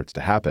expect starts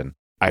to happen.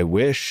 I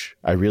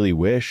really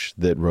wish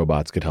that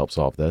robots could help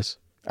solve this.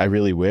 I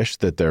really wish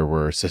that there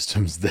were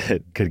systems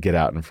that could get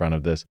out in front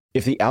of this.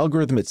 If the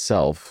algorithm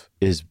itself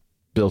is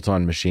built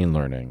on machine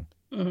learning,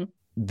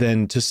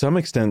 then to some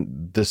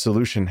extent, the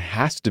solution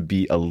has to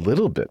be a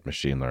little bit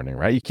machine learning,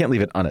 right? You can't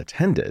leave it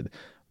unattended,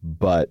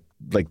 but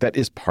like that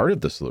is part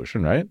of the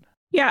solution, right?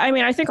 Yeah, I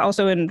mean, I think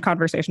also in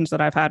conversations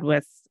that I've had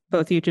with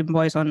both YouTube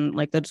boys on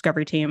like the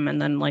discovery team and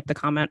then like the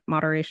comment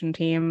moderation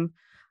team,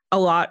 a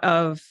lot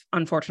of,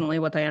 unfortunately,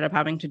 what they end up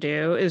having to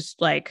do is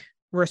like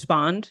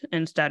respond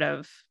instead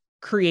of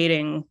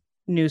creating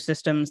new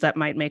systems that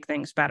might make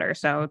things better.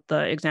 So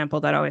the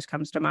example that always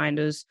comes to mind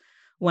is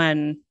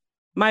when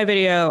my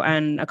video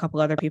and a couple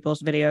other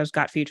people's videos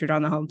got featured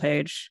on the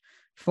homepage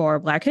for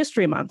Black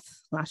History Month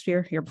last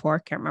year before,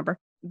 can't remember.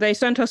 They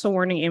sent us a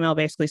warning email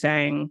basically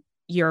saying,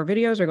 your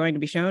videos are going to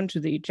be shown to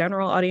the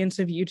general audience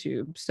of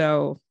YouTube,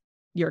 so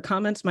your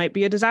comments might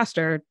be a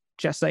disaster,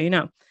 just so you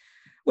know,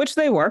 which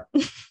they were.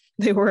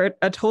 They were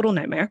a total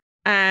nightmare.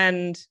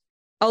 And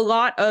a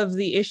lot of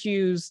the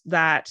issues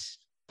that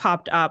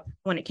popped up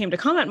when it came to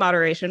comment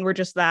moderation were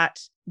just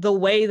that the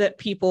way that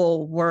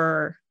people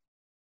were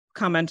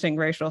commenting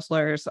racial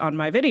slurs on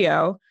my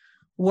video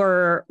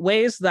were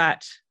ways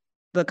that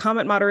the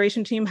comment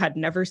moderation team had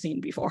never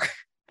seen before.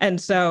 And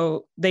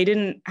so they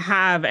didn't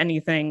have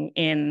anything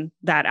in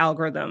that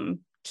algorithm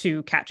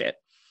to catch it.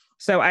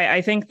 So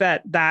I think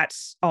that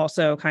that's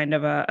also kind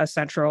of a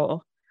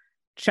central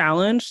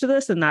challenge to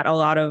this, and that a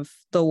lot of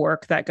the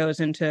work that goes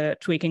into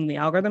tweaking the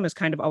algorithm is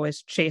kind of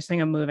always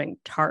chasing a moving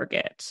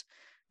target.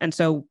 And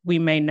so we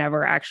may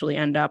never actually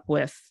end up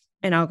with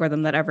an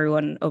algorithm that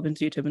everyone opens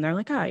YouTube and they're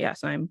like,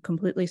 yes, I'm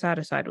completely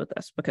satisfied with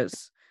this,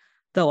 because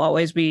there'll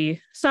always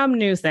be some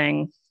new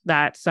thing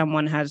that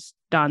someone has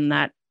done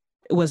that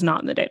was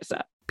not in the data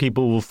set.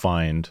 People will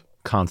find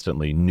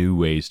constantly new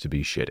ways to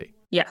be shitty.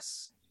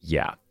 Yes.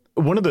 Yeah.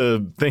 One of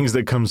the things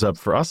that comes up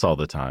for us all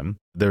the time,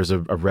 there's a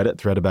Reddit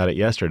thread about it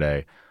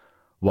yesterday.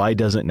 Why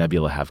doesn't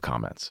Nebula have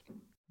comments?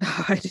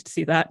 I did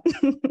see that.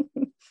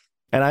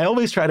 And I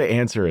always try to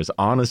answer as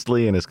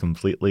honestly and as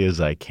completely as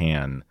I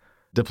can,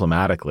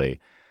 diplomatically.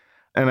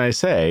 And I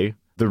say,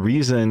 the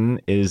reason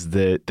is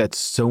that that's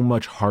so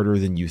much harder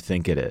than you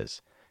think it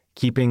is.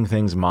 Keeping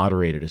things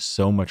moderated is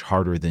so much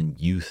harder than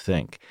you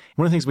think.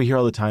 One of the things we hear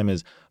all the time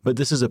is, but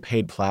this is a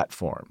paid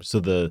platform, so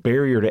the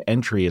barrier to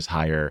entry is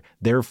higher.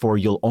 Therefore,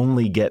 you'll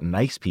only get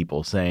nice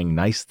people saying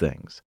nice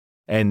things.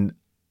 And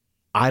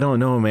I don't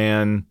know,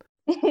 man.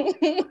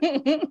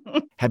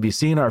 Have you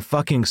seen our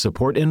fucking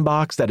support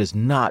inbox? That is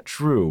not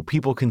true.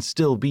 People can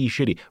still be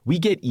shitty. We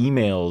get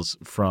emails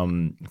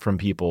from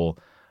people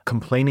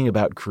complaining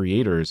about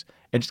creators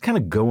and just kind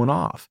of going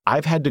off.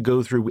 I've had to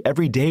go through,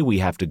 every day we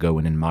have to go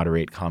in and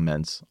moderate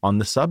comments on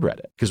the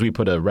subreddit, because we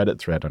put a Reddit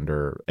thread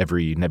under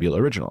every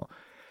Nebula original,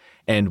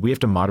 and we have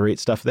to moderate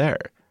stuff there.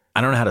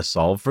 I don't know how to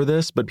solve for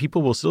this, but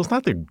people will still, it's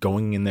not they're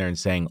going in there and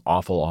saying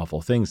awful,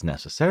 awful things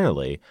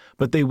necessarily,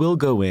 but they will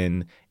go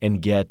in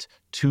and get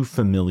too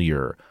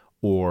familiar,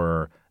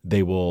 or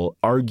they will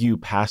argue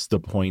past the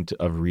point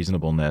of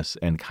reasonableness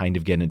and kind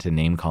of get into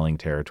name calling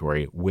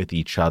territory with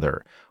each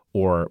other.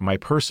 Or my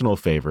personal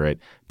favorite,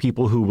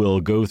 people who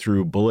will go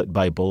through bullet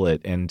by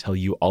bullet and tell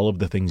you all of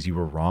the things you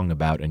were wrong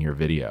about in your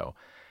video.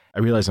 I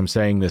realize I'm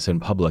saying this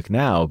in public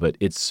now, but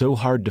it's so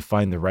hard to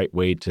find the right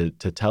way to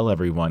tell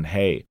everyone,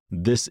 hey,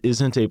 this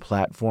isn't a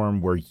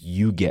platform where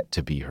you get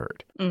to be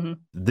heard. Mm-hmm.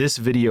 This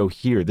video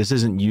here, this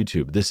isn't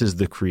YouTube. This is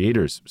the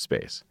creator's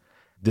space.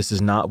 This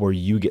is not where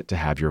you get to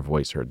have your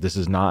voice heard. This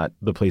is not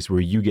the place where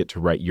you get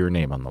to write your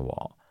name on the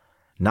wall.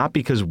 Not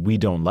because we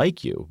don't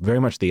like you, very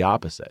much the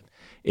opposite.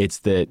 It's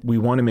that we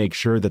want to make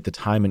sure that the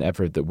time and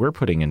effort that we're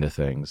putting into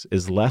things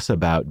is less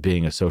about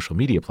being a social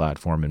media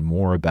platform and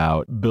more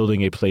about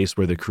building a place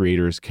where the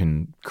creators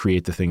can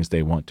create the things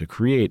they want to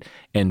create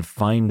and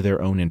find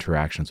their own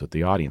interactions with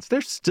the audience.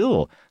 There's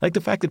still, like the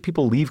fact that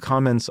people leave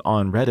comments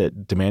on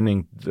Reddit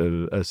demanding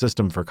a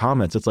system for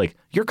comments. It's like,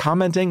 you're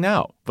commenting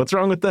now. What's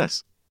wrong with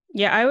this?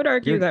 Yeah, I would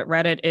argue that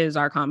Reddit is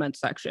our comment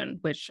section,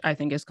 which I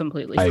think is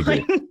completely fine.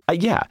 I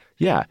agree.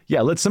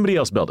 Yeah. Let somebody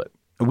else build it.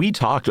 We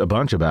talked a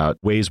bunch about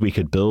ways we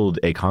could build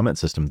a comment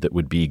system that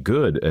would be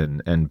good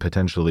and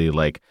potentially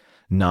like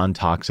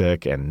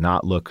non-toxic and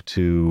not look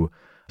too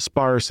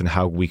sparse, and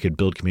how we could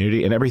build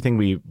community. And everything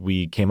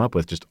we came up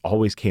with just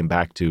always came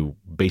back to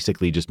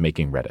basically just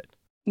making Reddit.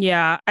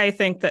 Yeah, I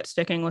think that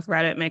sticking with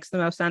Reddit makes the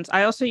most sense.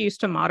 I also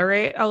used to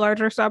moderate a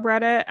larger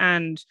subreddit,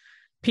 and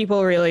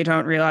people really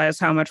don't realize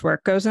how much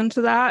work goes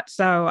into that.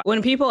 So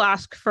when people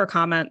ask for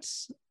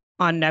comments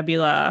on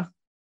Nebula,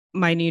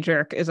 my knee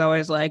jerk is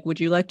always like, would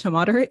you like to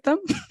moderate them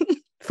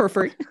for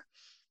free?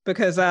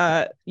 Because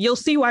you'll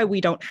see why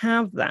we don't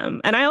have them.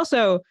 And I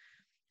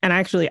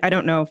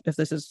don't know if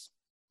this is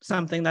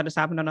something that has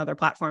happened on other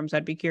platforms.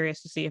 I'd be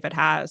curious to see if it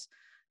has.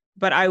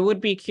 But I would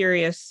be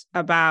curious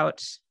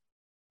about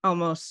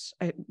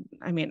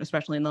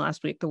especially in the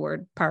last week, the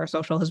word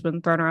parasocial has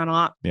been thrown around a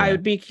lot. Yeah. I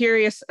would be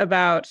curious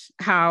about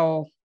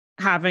how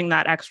having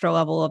that extra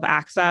level of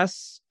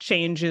access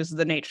changes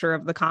the nature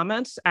of the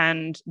comments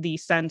and the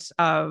sense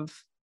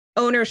of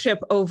ownership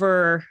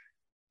over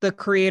the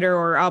creator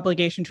or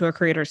obligation to a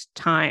creator's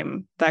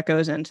time that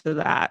goes into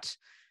that.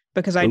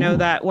 Because I know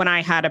that when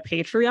I had a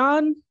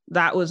Patreon,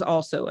 that was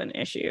also an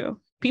issue.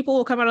 People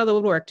will come out of the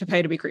woodwork to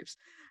pay to be creeps,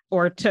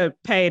 or to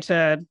pay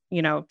to,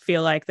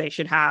 feel like they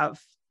should have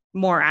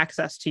more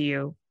access to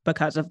you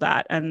because of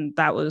that. And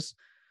that was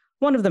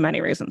one of the many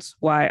reasons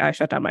why I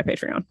shut down my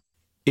Patreon.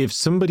 If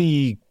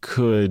somebody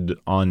could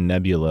on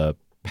Nebula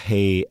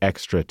pay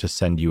extra to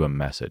send you a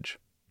message,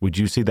 would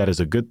you see that as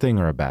a good thing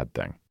or a bad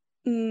thing?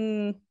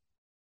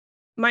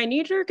 My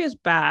knee jerk is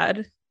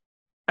bad.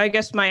 I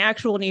guess my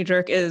actual knee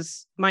jerk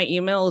is my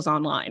email is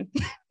online.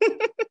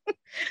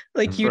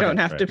 Like you don't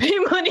have to pay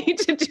money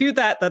to do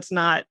that. That's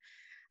not,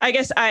 I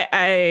guess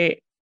I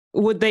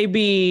would they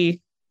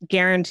be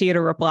guaranteed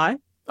a reply?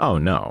 Oh,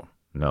 no,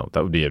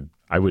 that would be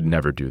I would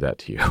never do that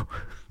to you.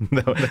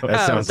 no,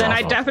 that sounds then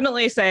awful. I'd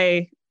definitely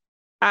say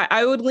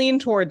I would lean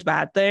towards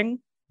bad thing,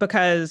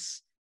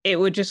 because it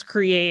would just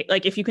create,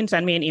 like, if you can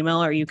send me an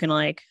email, or you can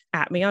like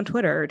at me on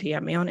Twitter or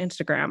DM me on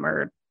Instagram,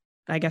 or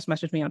I guess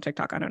message me on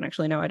TikTok. I don't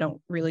actually know. I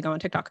don't really go on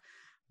TikTok.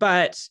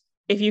 But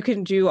if you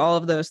can do all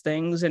of those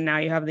things and now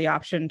you have the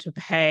option to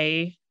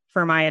pay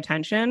for my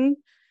attention,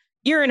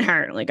 you're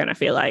inherently going to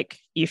feel like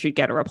you should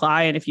get a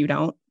reply. And if you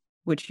don't,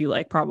 which you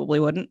probably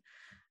wouldn't,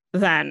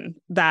 then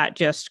that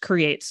just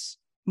creates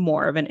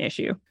more of an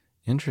issue.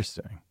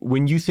 Interesting.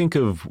 When you think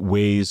of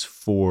ways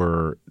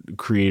for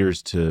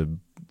creators to,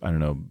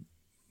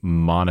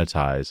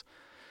 monetize,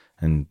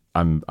 and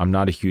I'm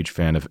not a huge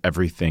fan of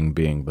everything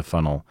being the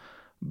funnel,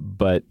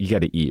 but you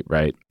got to eat,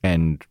 right?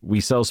 And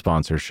we sell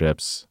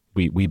sponsorships.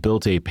 We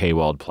built a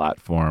paywalled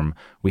platform.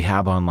 We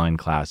have online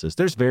classes.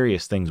 There's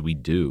various things we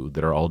do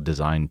that are all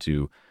designed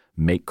to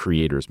make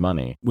creators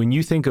money. When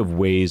you think of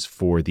ways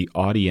for the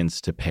audience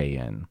to pay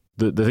in,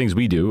 the things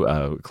we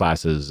do,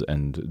 classes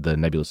and the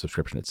Nebula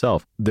subscription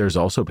itself, there's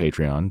also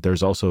Patreon.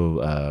 There's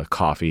also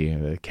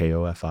Ko-fi,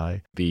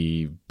 K-O-F-I,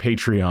 the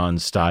Patreon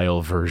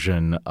style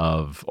version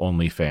of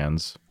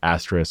OnlyFans,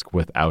 asterisk,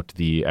 without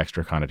the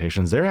extra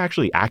connotations. They're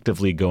actually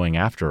actively going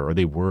after, or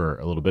they were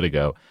a little bit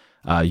ago,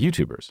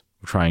 YouTubers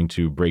trying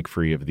to break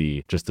free of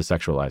just the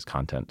sexualized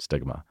content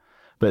stigma.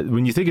 But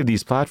when you think of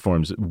these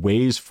platforms,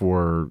 ways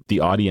for the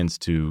audience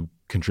to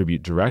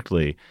contribute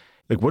directly,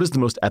 what is the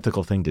most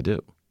ethical thing to do?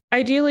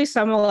 Ideally,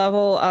 some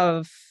level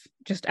of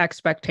just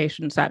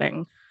expectation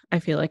setting, I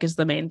feel like, is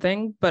the main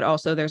thing. But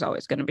also there's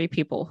always going to be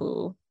people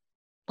who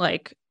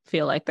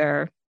feel like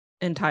they're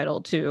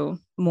entitled to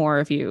more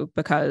of you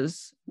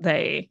because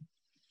they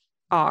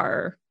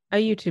are a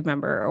YouTube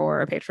member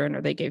or a patron, or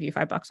they gave you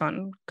 $5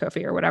 on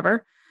Ko-fi or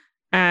whatever.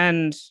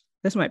 And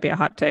this might be a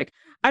hot take.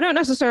 I don't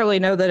necessarily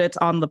know that it's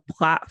on the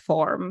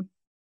platform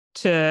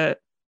to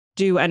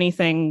do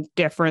anything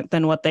different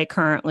than what they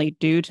currently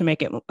do to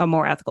make it a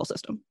more ethical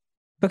system.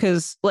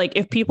 because like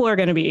if people are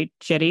going to be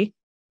shitty,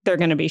 they're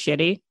going to be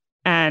shitty.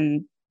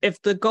 And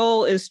if the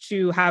goal is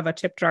to have a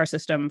tip jar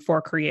system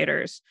for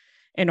creators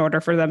in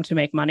order for them to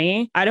make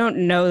money, I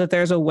don't know that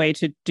there's a way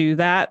to do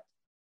that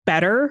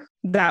better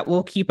that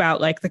will keep out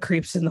like the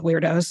creeps and the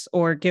weirdos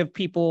or give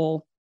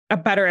people a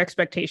better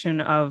expectation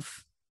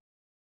of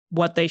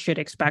what they should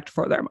expect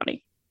for their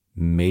money.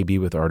 Maybe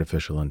with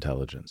artificial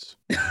intelligence.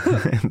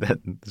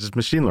 That's just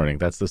machine learning.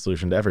 That's the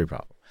solution to every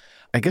problem.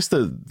 I guess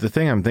the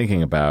thing I'm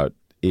thinking about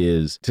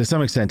is, to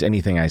some extent,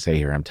 anything I say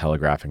here, I'm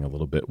telegraphing a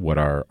little bit what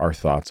our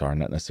thoughts are,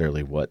 not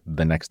necessarily what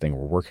the next thing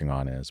we're working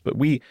on is. But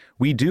we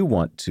do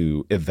want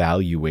to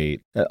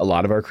evaluate. A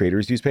lot of our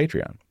creators use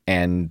Patreon.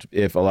 And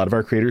if a lot of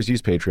our creators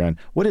use Patreon,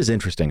 what is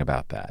interesting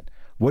about that?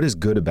 What is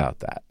good about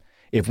that?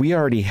 If we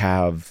already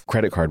have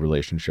credit card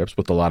relationships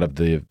with a lot of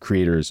the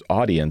creators'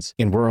 audience,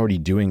 and we're already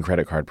doing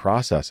credit card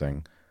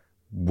processing,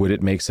 would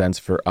it make sense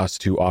for us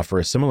to offer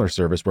a similar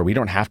service where we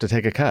don't have to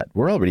take a cut?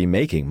 We're already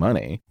making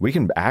money. We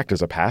can act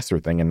as a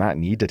pass-through thing and not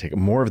need to take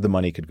more of the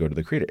money could go to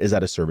the creator. Is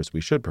that a service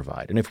we should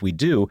provide? And if we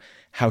do,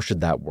 how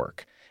should that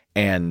work?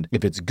 And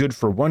if it's good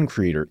for one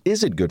creator,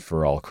 is it good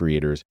for all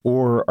creators?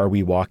 Or are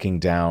we walking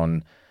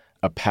down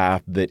a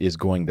path that is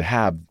going to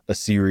have a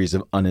series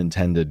of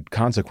unintended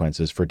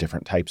consequences for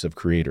different types of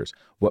creators?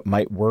 What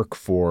might work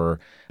for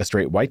a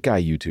straight white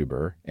guy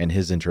YouTuber and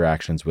his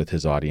interactions with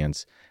his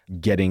audience,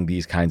 getting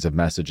these kinds of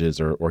messages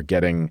or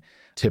getting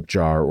tip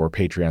jar or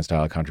Patreon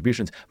style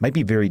contributions might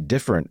be very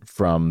different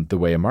from the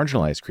way a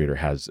marginalized creator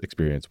has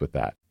experience with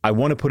that. I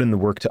want to put in the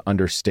work to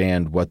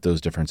understand what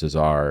those differences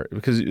are,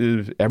 because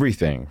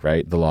everything,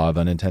 right? The law of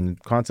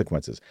unintended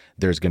consequences.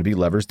 There's going to be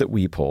levers that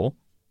we pull,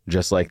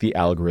 just like the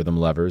algorithm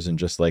levers and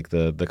just like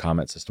the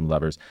comment system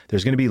levers.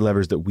 There's going to be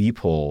levers that we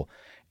pull,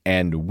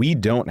 and we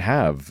don't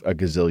have a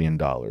gazillion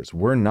dollars.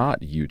 We're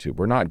not YouTube.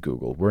 We're not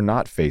Google. We're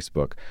not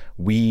Facebook.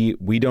 We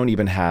don't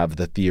even have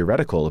the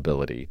theoretical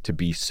ability to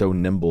be so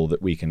nimble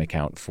that we can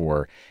account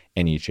for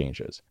any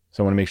changes.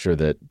 So I want to make sure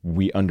that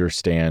we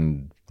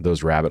understand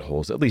those rabbit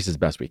holes, at least as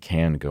best we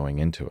can going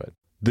into it.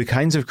 The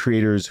kinds of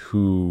creators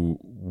who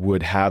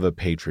would have a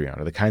Patreon,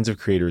 or the kinds of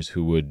creators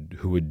who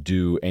would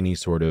do any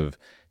sort of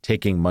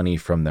taking money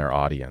from their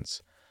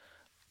audience,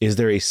 is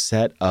there a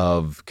set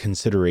of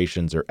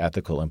considerations or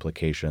ethical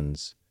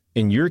implications?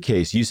 In your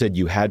case, you said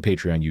you had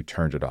Patreon, you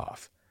turned it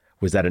off.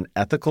 Was that an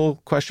ethical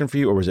question for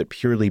you, or was it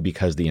purely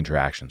because the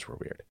interactions were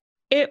weird?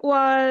 It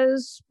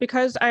was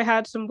because I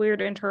had some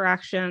weird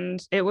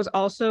interactions. It was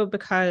also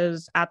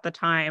because at the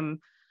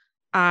time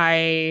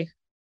I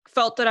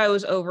felt that I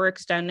was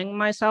overextending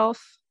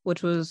myself,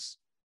 which was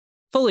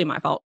fully my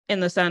fault in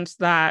the sense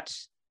that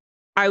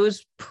I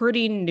was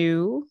pretty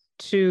new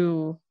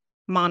to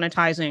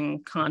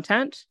monetizing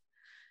content.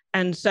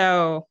 And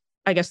so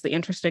I guess the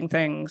interesting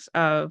things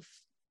of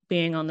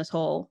being on this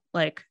whole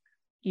like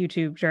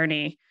YouTube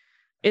journey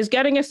is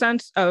getting a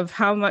sense of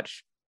how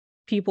much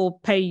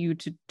people pay you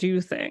to do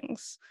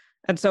things.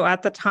 And so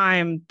at the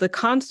time, the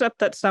concept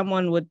that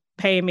someone would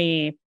pay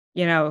me,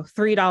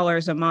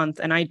 $3 a month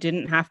and I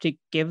didn't have to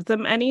give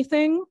them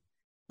anything,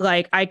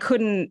 like I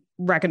couldn't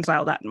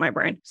reconcile that in my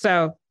brain.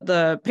 So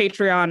the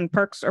Patreon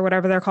perks or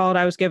whatever they're called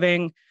I was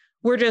giving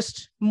were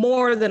just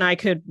more than I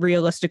could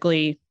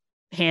realistically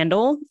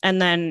handle. And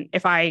then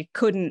if I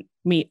couldn't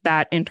meet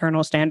that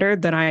internal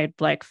standard, then I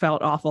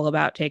felt awful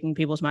about taking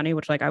people's money,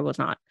 which I was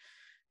not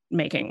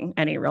making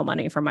any real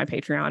money from my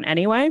Patreon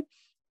anyway.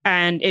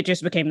 And it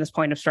just became this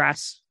point of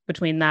stress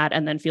between that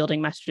and then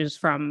fielding messages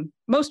from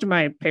most of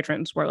my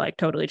patrons were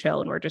totally chill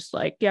and were just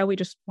yeah, we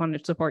just wanted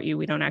to support you.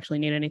 We don't actually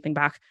need anything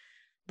back.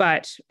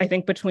 But I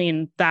think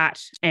between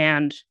that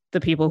and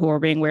the people who were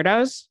being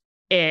weirdos,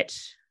 it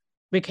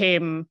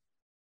became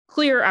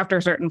clear after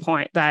a certain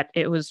point that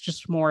it was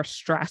just more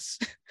stress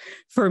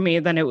for me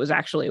than it was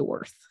actually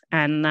worth.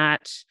 And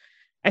that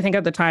I think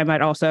at the time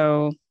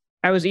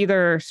I was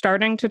either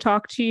starting to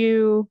talk to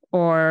you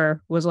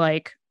or was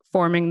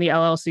forming the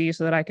LLC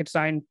so that I could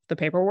sign the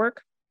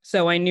paperwork.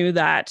 So I knew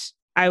that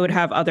I would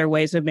have other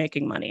ways of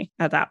making money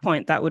at that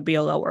point that would be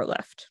a lower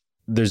lift.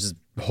 There's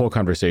a whole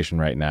conversation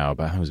right now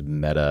about how it's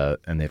Meta,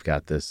 and they've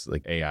got this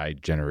AI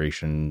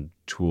generation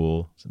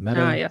tool. Is it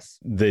Meta? Yes.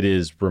 That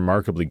is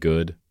remarkably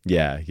good.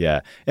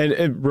 Yeah.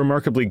 And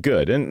remarkably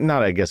good. And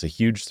not, I guess, a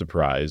huge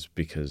surprise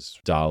because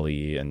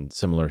DALL-E and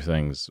similar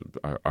things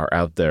are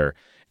out there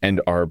and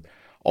are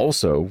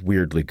also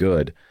weirdly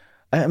good.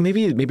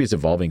 Maybe it's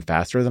evolving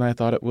faster than I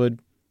thought it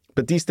would.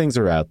 But these things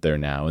are out there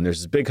now, and there's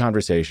this big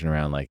conversation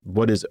around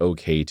what is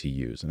okay to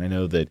use. And I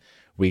know that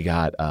we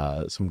got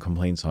some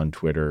complaints on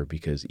Twitter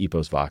because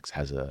Epos Vox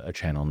has a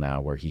channel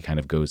now where he kind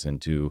of goes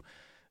into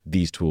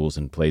these tools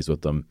and plays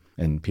with them.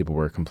 And people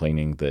were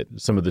complaining that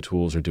some of the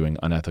tools are doing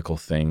unethical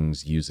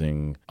things,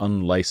 using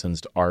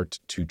unlicensed art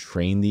to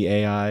train the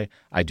AI.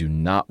 I do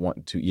not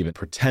want to even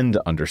pretend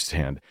to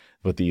understand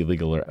what the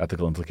illegal or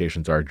ethical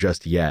implications are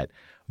just yet.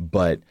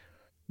 But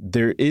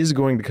there is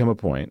going to come a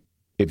point,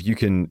 if you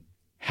can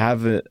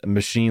have a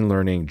machine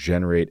learning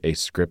generate a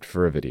script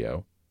for a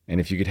video, and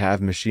if you could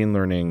have machine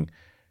learning,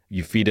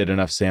 you feed it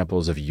enough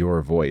samples of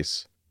your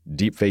voice,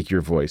 deepfake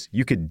your voice.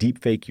 You could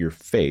deepfake your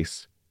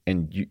face.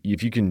 And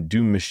if you can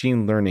do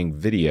machine learning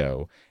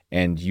video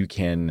and you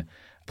can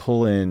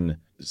pull in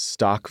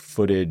stock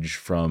footage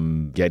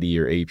from Getty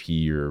or AP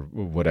or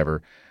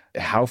whatever,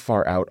 how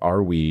far out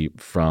are we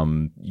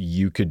from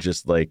you could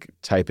just like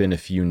type in a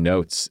few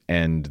notes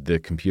and the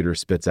computer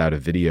spits out a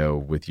video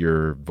with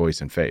your voice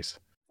and face?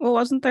 Well,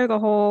 wasn't there the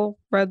whole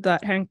thread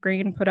that Hank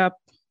Green put up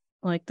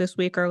like this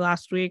week or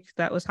last week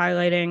that was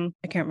highlighting,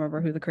 I can't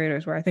remember who the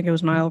creators were. I think it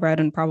was Nile Red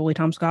and probably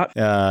Tom Scott.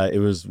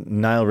 It was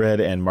Nile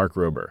Red and Mark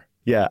Rober.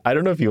 Yeah, I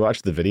don't know if you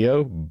watched the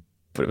video,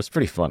 but it was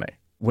pretty funny.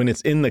 When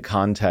it's in the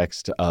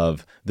context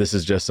of this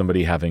is just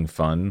somebody having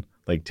fun,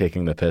 like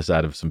taking the piss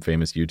out of some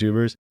famous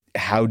YouTubers,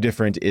 how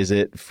different is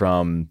it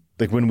from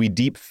like when we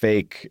deep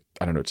fake,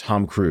 I don't know,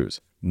 Tom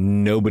Cruise,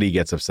 nobody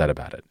gets upset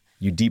about it.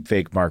 You deep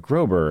fake Mark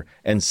Rober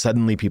and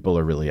suddenly people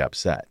are really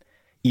upset,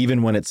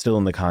 even when it's still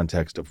in the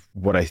context of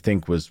what I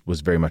think was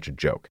very much a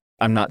joke.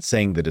 I'm not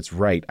saying that it's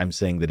right. I'm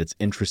saying that it's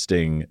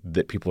interesting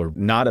that people are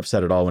not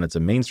upset at all when it's a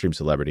mainstream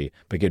celebrity,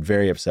 but get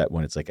very upset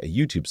when it's like a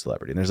YouTube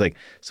celebrity. And there's like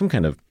some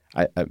kind of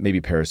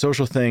maybe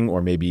parasocial thing,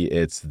 or maybe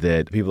it's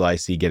that people I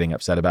see getting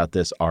upset about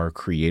this are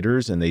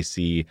creators and they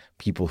see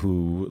people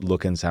who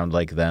look and sound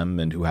like them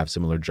and who have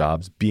similar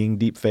jobs being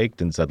deep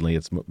faked, and suddenly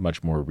it's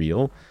much more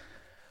real.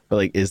 But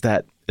like, is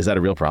that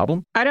a real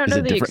problem? I don't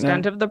know the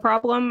extent of the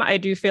problem. I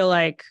do feel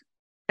like,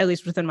 at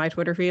least within my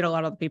Twitter feed, a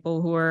lot of the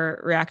people who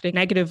were reacting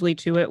negatively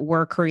to it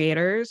were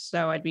creators.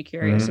 So I'd be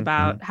curious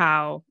about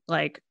how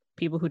like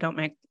people who don't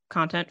make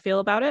content feel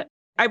about it.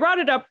 I brought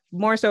it up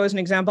more so as an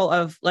example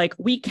of like,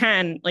 we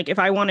can, like, if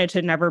I wanted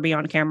to never be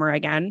on camera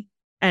again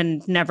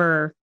and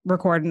never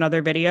record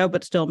another video,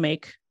 but still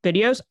make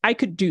videos, I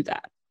could do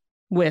that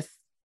with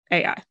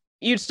AI.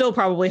 You'd still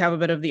probably have a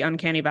bit of the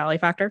uncanny valley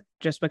factor,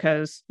 just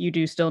because you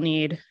do still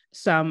need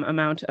some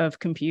amount of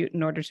compute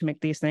in order to make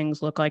these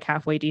things look like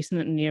halfway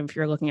decent. And if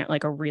you're looking at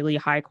like a really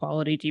high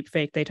quality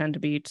deepfake, they tend to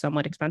be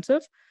somewhat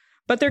expensive,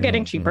 but they're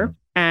getting cheaper,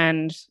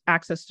 and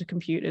access to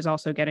compute is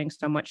also getting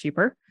somewhat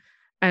cheaper.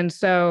 And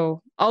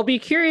so I'll be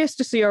curious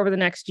to see over the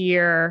next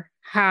year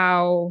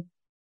how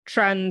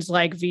trends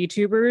like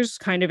VTubers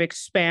kind of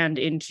expand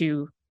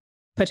into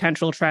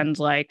potential trends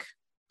like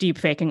deep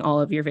faking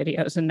all of your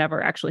videos and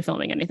never actually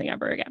filming anything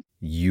ever again.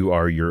 You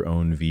are your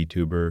own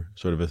VTuber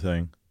sort of a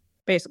thing?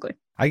 Basically.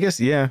 I guess,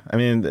 yeah. I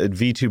mean,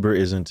 VTuber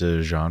isn't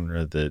a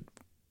genre that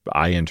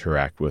I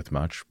interact with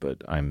much,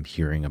 but I'm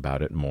hearing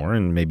about it more,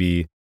 and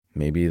maybe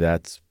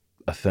that's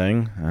a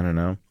thing. I don't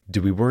know.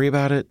 Do we worry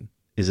about it?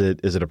 Is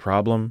it a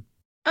problem?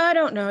 I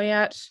don't know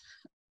yet.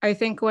 I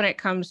think when it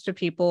comes to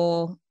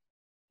people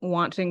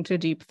wanting to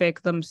deep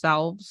fake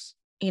themselves,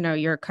 you know,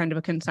 you're kind of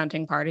a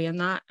consenting party in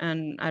that.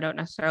 And I don't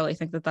necessarily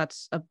think that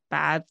that's a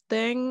bad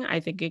thing. I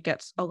think it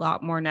gets a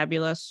lot more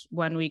nebulous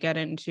when we get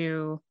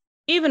into,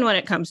 even when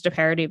it comes to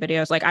parody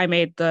videos. Like I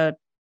made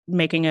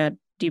making a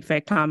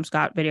deepfake Tom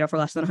Scott video for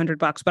less than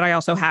 $100, but I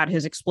also had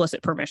his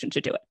explicit permission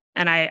to do it.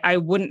 And I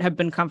wouldn't have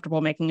been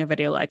comfortable making a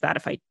video like that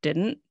if I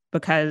didn't,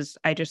 because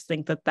I just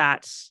think that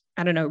that's,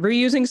 I don't know,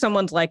 reusing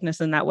someone's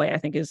likeness in that way, I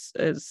think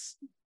is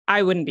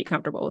I wouldn't be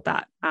comfortable with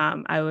that.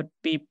 I would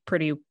be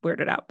pretty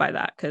weirded out by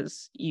that,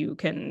 because you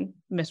can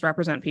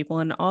misrepresent people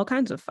in all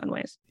kinds of fun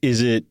ways.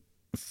 Is it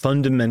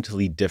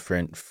fundamentally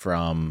different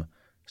from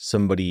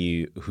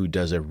somebody who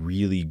does a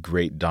really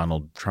great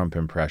Donald Trump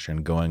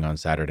impression going on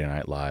Saturday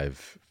Night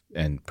Live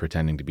and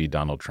pretending to be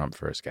Donald Trump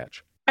for a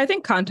sketch? I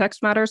think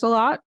context matters a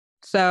lot.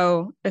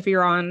 So if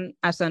you're on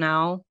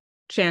SNL,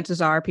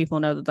 chances are people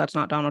know that that's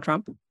not Donald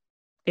Trump.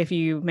 If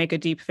you make a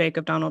deep fake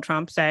of Donald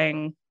Trump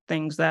saying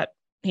things that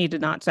he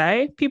did not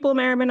say, people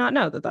may or may not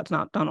know that that's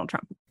not Donald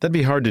Trump. That'd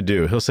be hard to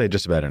do. He'll say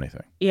just about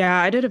anything.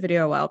 Yeah, I did a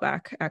video a while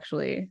back,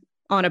 actually,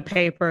 on a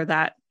paper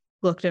that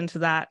looked into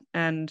that,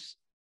 and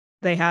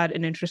they had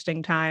an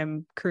interesting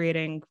time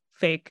creating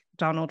fake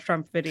Donald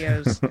Trump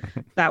videos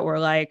that were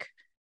like,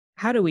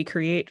 how do we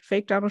create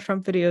fake Donald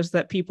Trump videos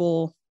that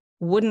people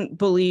wouldn't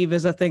believe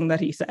is a thing that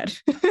he said?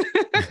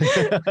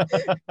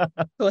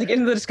 Like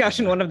in the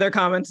discussion, one of their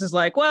comments is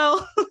like,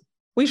 well,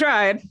 we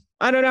tried.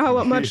 I don't know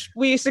how much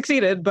we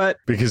succeeded, but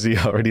because he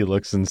already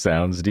looks and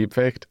sounds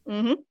deepfaked.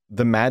 Mm-hmm.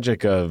 The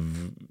magic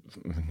of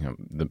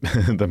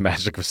the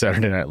magic of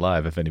Saturday Night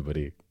Live, if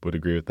anybody would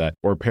agree with that,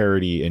 or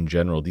parody in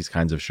general, these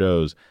kinds of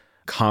shows.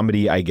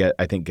 Comedy, I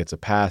think gets a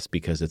pass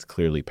because it's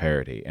clearly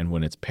parody, and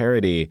when it's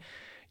parody,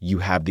 you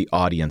have the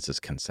audience's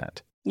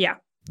consent. Yeah.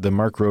 The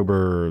Mark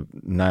Rober,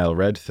 Nile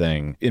Red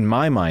thing, in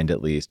my mind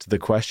at least, the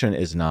question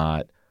is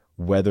not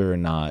whether or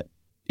not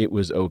it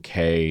was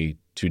okay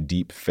to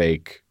deep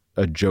fake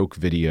a joke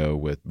video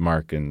with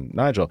Mark and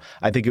Nigel.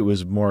 I think it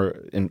was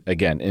more,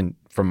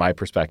 from my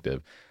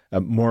perspective,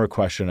 more a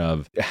question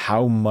of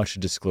how much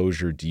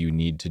disclosure do you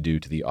need to do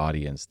to the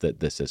audience that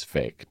this is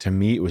fake? To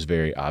me, it was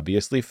very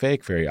obviously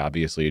fake, very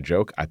obviously a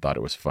joke. I thought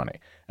it was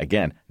funny.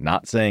 Again,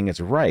 not saying it's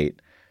right,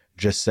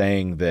 just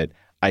saying that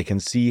I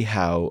can see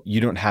how you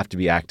don't have to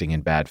be acting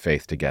in bad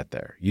faith to get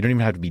there. You don't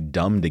even have to be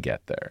dumb to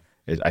get there.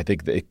 I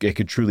think that it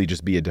could truly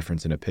just be a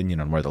difference in opinion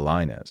on where the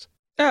line is.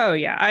 Oh,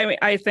 yeah.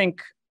 I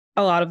think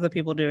a lot of the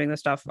people doing this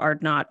stuff are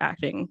not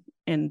acting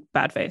in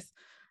bad faith.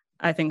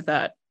 I think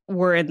that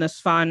we're in this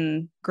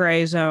fun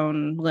gray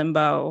zone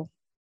limbo,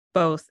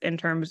 both in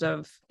terms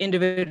of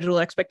individual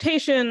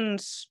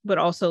expectations, but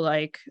also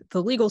like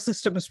the legal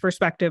system's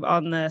perspective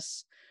on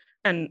this.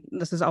 And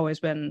this has always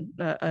been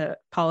a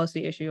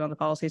policy issue on the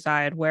policy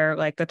side, where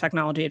like the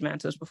technology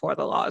advances before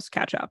the laws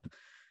catch up.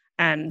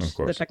 And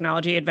the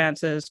technology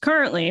advances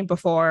currently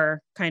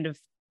before kind of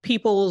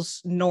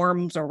people's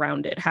norms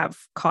around it have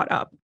caught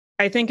up.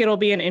 I think it'll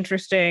be an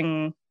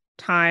interesting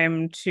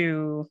time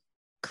to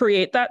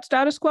create that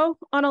status quo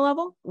on a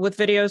level. With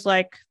videos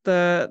like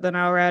the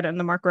Now Red and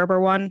the Mark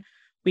Rober one,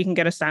 we can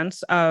get a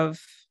sense of,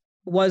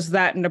 was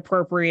that an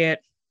appropriate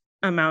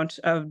amount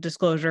of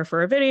disclosure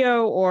for a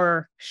video,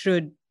 or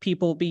should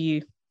people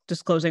be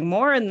disclosing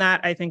more? And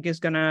that, I think, is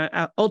going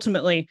to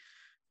ultimately,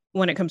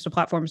 when it comes to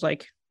platforms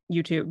like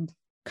YouTube,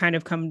 kind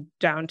of come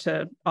down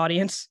to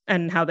audience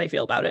and how they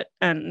feel about it.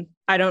 And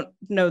I don't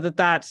know that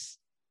that's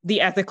the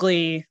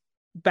ethically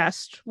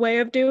best way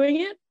of doing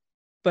it,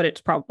 but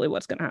it's probably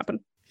what's going to happen.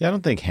 Yeah, I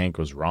don't think Hank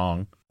was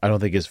wrong. I don't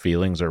think his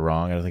feelings are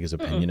wrong. I don't think his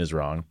opinion is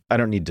wrong. I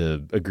don't need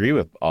to agree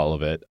with all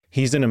of it.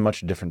 He's in a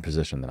much different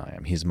position than I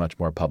am. He's much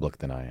more public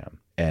than I am.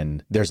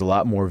 And there's a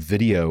lot more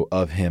video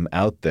of him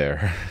out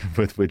there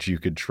with which you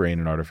could train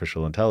an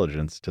artificial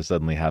intelligence to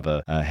suddenly have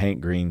a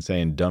Hank Green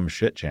saying dumb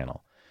shit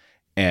channel.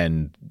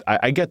 And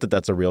I get that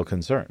that's a real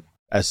concern.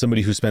 As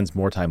somebody who spends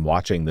more time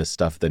watching this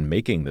stuff than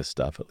making this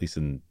stuff, at least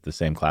in the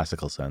same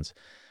classical sense,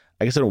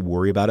 I guess I don't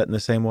worry about it in the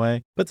same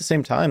way. But at the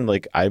same time,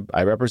 like I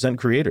represent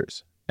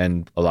creators.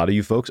 And a lot of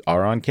you folks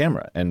are on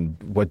camera.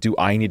 And what do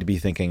I need to be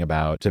thinking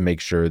about to make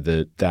sure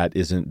that that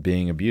isn't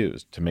being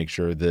abused? To make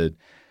sure that,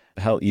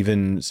 hell,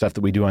 even stuff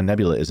that we do on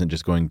Nebula isn't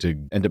just going to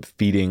end up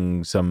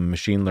feeding some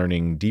machine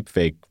learning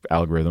deepfake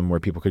algorithm where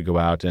people could go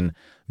out and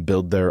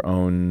build their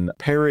own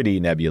parody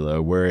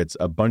Nebula, where it's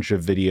a bunch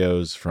of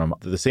videos from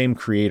the same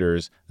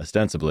creators,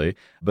 ostensibly,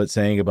 but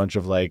saying a bunch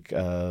of like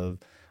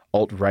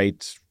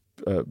alt-right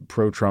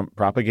pro-Trump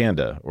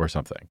propaganda or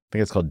something. I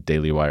think it's called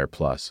Daily Wire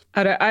Plus.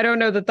 I don't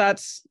know that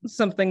that's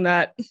something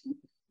that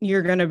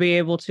you're going to be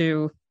able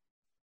to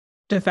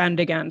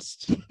defend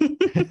against.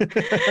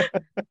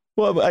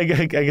 Well, I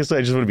guess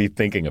I just want to be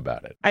thinking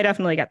about it. I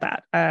definitely get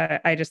that.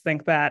 I just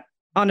think that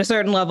on a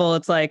certain level,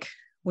 it's like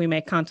we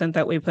make content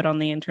that we put on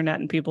the internet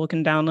and people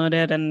can download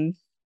it. And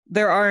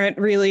there aren't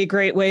really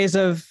great ways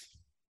of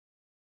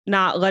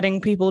not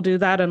letting people do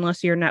that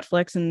unless you're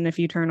Netflix. And if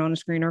you turn on a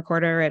screen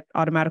recorder, it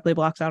automatically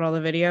blocks out all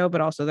the video. But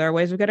also there are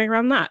ways of getting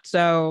around that.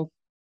 So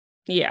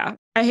yeah,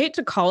 I hate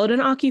to call it an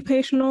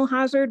occupational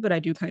hazard, but I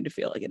do kind of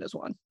feel like it is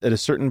one. At a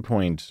certain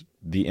point,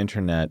 the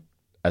internet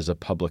as a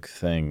public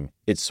thing,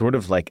 it's sort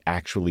of like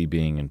actually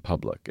being in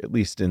public. At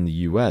least in the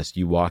US,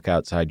 you walk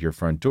outside your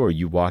front door,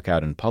 you walk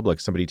out in public,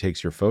 somebody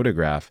takes your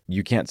photograph,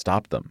 you can't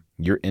stop them.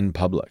 You're in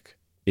public.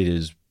 It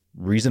is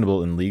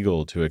reasonable and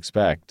legal to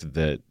expect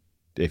that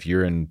if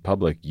you're in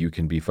public, you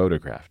can be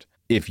photographed.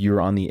 If you're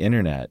on the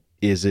internet,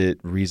 is it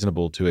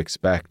reasonable to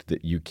expect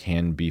that you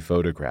can be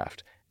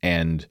photographed?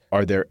 And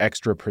are there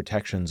extra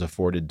protections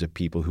afforded to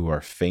people who are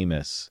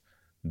famous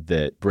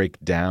that break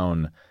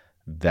down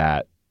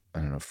that, I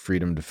don't know,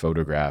 freedom to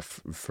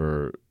photograph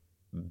for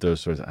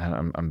those sorts of,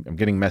 I'm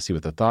getting messy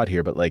with the thought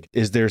here, but like,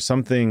 is there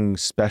something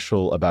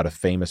special about a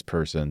famous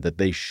person that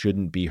they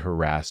shouldn't be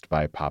harassed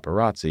by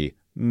paparazzi?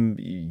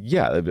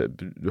 Yeah,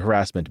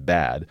 harassment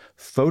bad.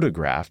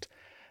 Photographed,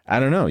 I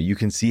don't know. You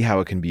can see how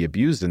it can be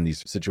abused in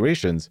these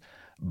situations,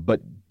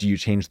 but do you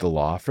change the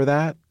law for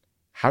that?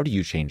 How do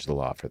you change the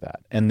law for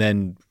that? And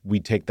then we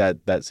take that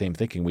same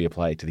thinking, we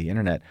apply it to the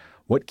internet.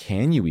 What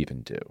can you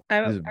even do?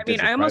 I mean,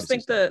 I almost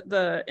think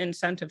the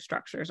incentive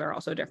structures are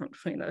also different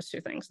between those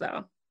two things,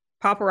 though.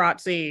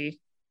 Paparazzi,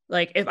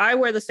 like if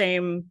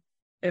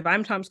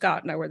I'm Tom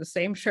Scott and I wear the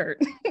same shirt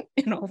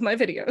in all of my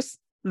videos,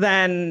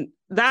 then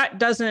that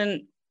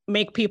doesn't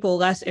make people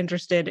less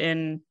interested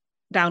in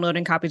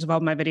downloading copies of all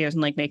my videos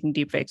and like making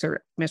deepfakes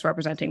or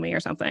misrepresenting me or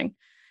something.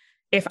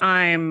 If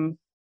I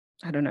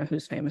don't know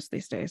who's famous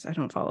these days. I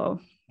don't follow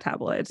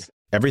tabloids.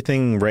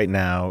 Everything right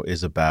now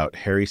is about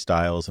Harry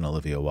Styles and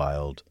Olivia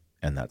Wilde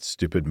and that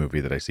stupid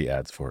movie that I see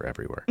ads for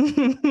everywhere.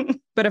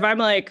 But if I'm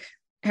like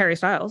Harry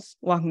Styles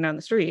walking down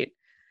the street,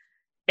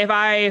 if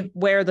I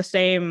wear the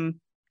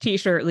same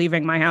t-shirt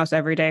leaving my house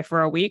every day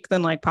for a week,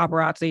 then like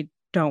paparazzi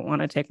don't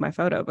want to take my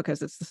photo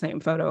because it's the same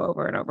photo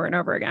over and over and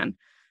over again.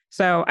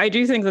 So I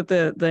do think that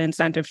the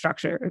incentive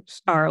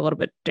structures are a little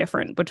bit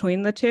different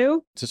between the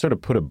two. To sort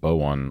of put a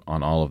bow on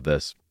all of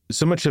this,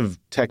 so much of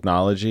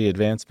technology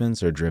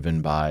advancements are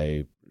driven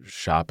by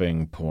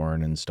shopping,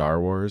 porn, and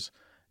Star Wars.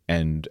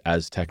 And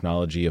as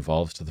technology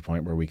evolves to the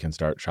point where we can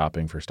start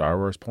shopping for Star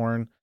Wars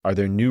porn, are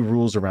there new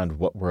rules around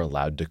what we're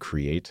allowed to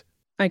create?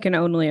 I can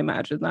only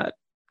imagine that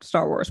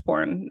Star Wars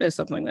porn is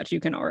something that you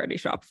can already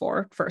shop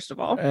for, first of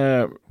all.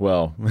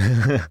 Well,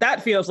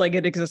 that feels like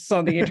it exists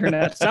on the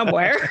internet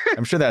somewhere.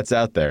 I'm sure that's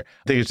out there.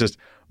 I think it's just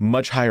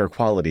much higher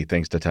quality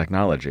thanks to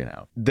technology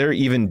now. There are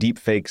even deep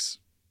fakes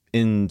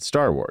in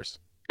Star Wars.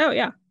 Oh,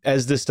 yeah.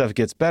 As this stuff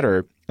gets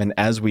better, and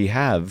as we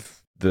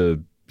have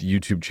the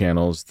YouTube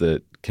channels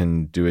that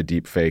can do a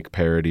deep fake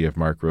parody of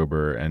Mark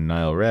Rober and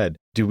Nile Red,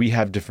 do we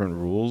have different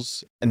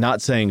rules? And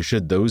not saying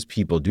should those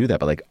people do that,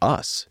 but like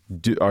us,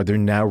 are there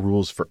now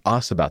rules for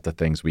us about the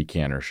things we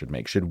can or should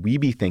make? Should we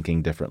be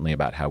thinking differently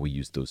about how we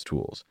use those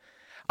tools?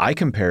 I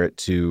compare it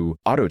to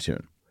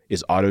autotune.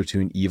 Is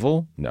autotune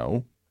evil?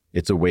 No.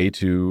 It's a way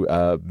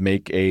to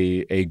make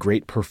a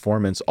great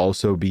performance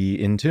also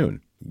be in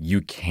tune.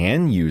 You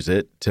can use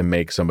it to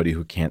make somebody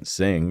who can't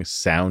sing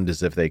sound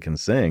as if they can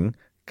sing,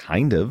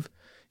 kind of.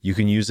 You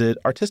can use it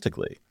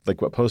artistically,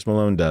 like what Post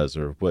Malone does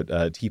or what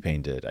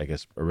T-Pain did, I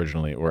guess,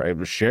 originally,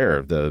 or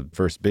Cher, the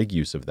first big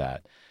use of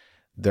that.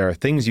 There are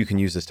things you can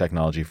use this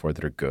technology for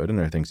that are good, and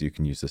there are things you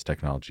can use this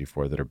technology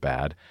for that are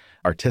bad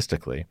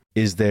artistically.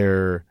 Is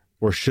there,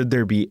 or should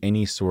there be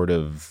any sort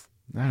of,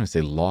 I don't want to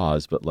say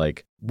laws, but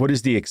like, what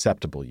is the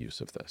acceptable use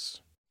of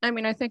this? I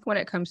mean, I think when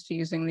it comes to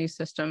using these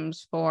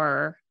systems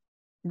for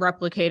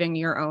replicating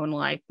your own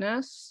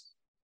likeness,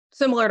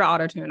 similar to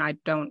autotune, I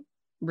don't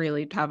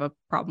really have a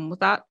problem with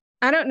that.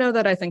 I don't know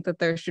that I think that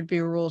there should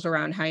be rules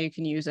around how you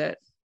can use it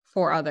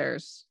for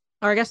others.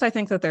 Or I guess I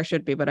think that there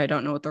should be, but I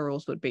don't know what the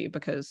rules would be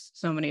because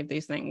so many of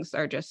these things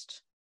are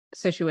just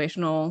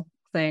situational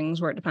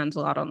things where it depends a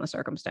lot on the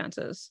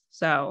circumstances.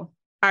 So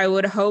I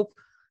would hope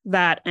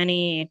that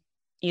any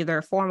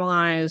either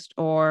formalized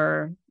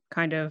or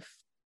kind of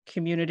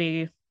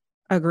community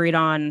agreed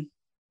on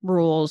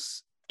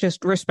rules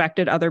just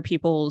respected other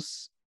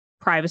people's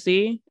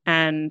privacy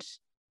and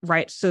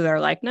rights to their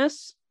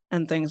likeness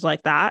and things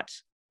like that.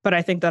 But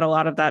I think that a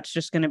lot of that's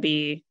just going to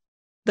be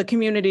the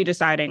community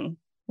deciding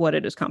what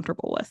it is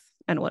comfortable with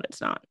and what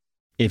it's not.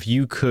 If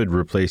you could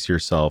replace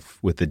yourself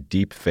with a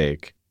deep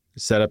fake,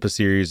 set up a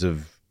series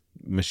of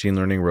machine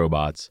learning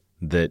robots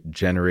that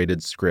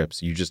generated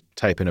scripts, you just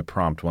type in a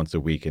prompt once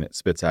a week and it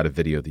spits out a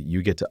video that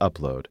you get to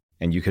upload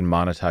and you can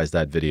monetize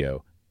that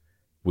video,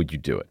 would you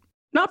do it?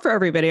 Not for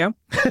every video.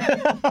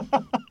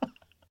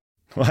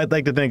 Well, I'd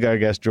like to thank our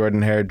guest,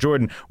 Jordan Harrod.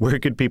 Jordan, where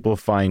could people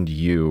find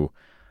you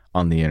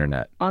on the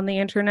internet? On the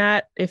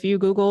internet, if you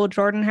Google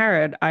Jordan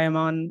Harrod, I am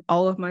on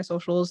all of my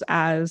socials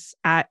as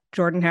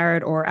 @Jordan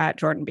Harrod or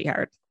 @Jordan B.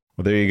 Harrod.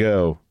 Well, there you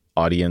go,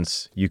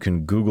 audience. You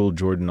can Google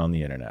Jordan on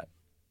the internet.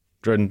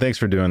 Jordan, thanks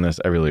for doing this.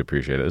 I really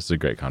appreciate it. This is a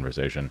great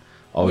conversation.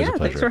 Always a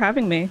pleasure. Thanks for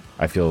having me.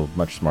 I feel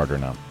much smarter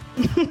now.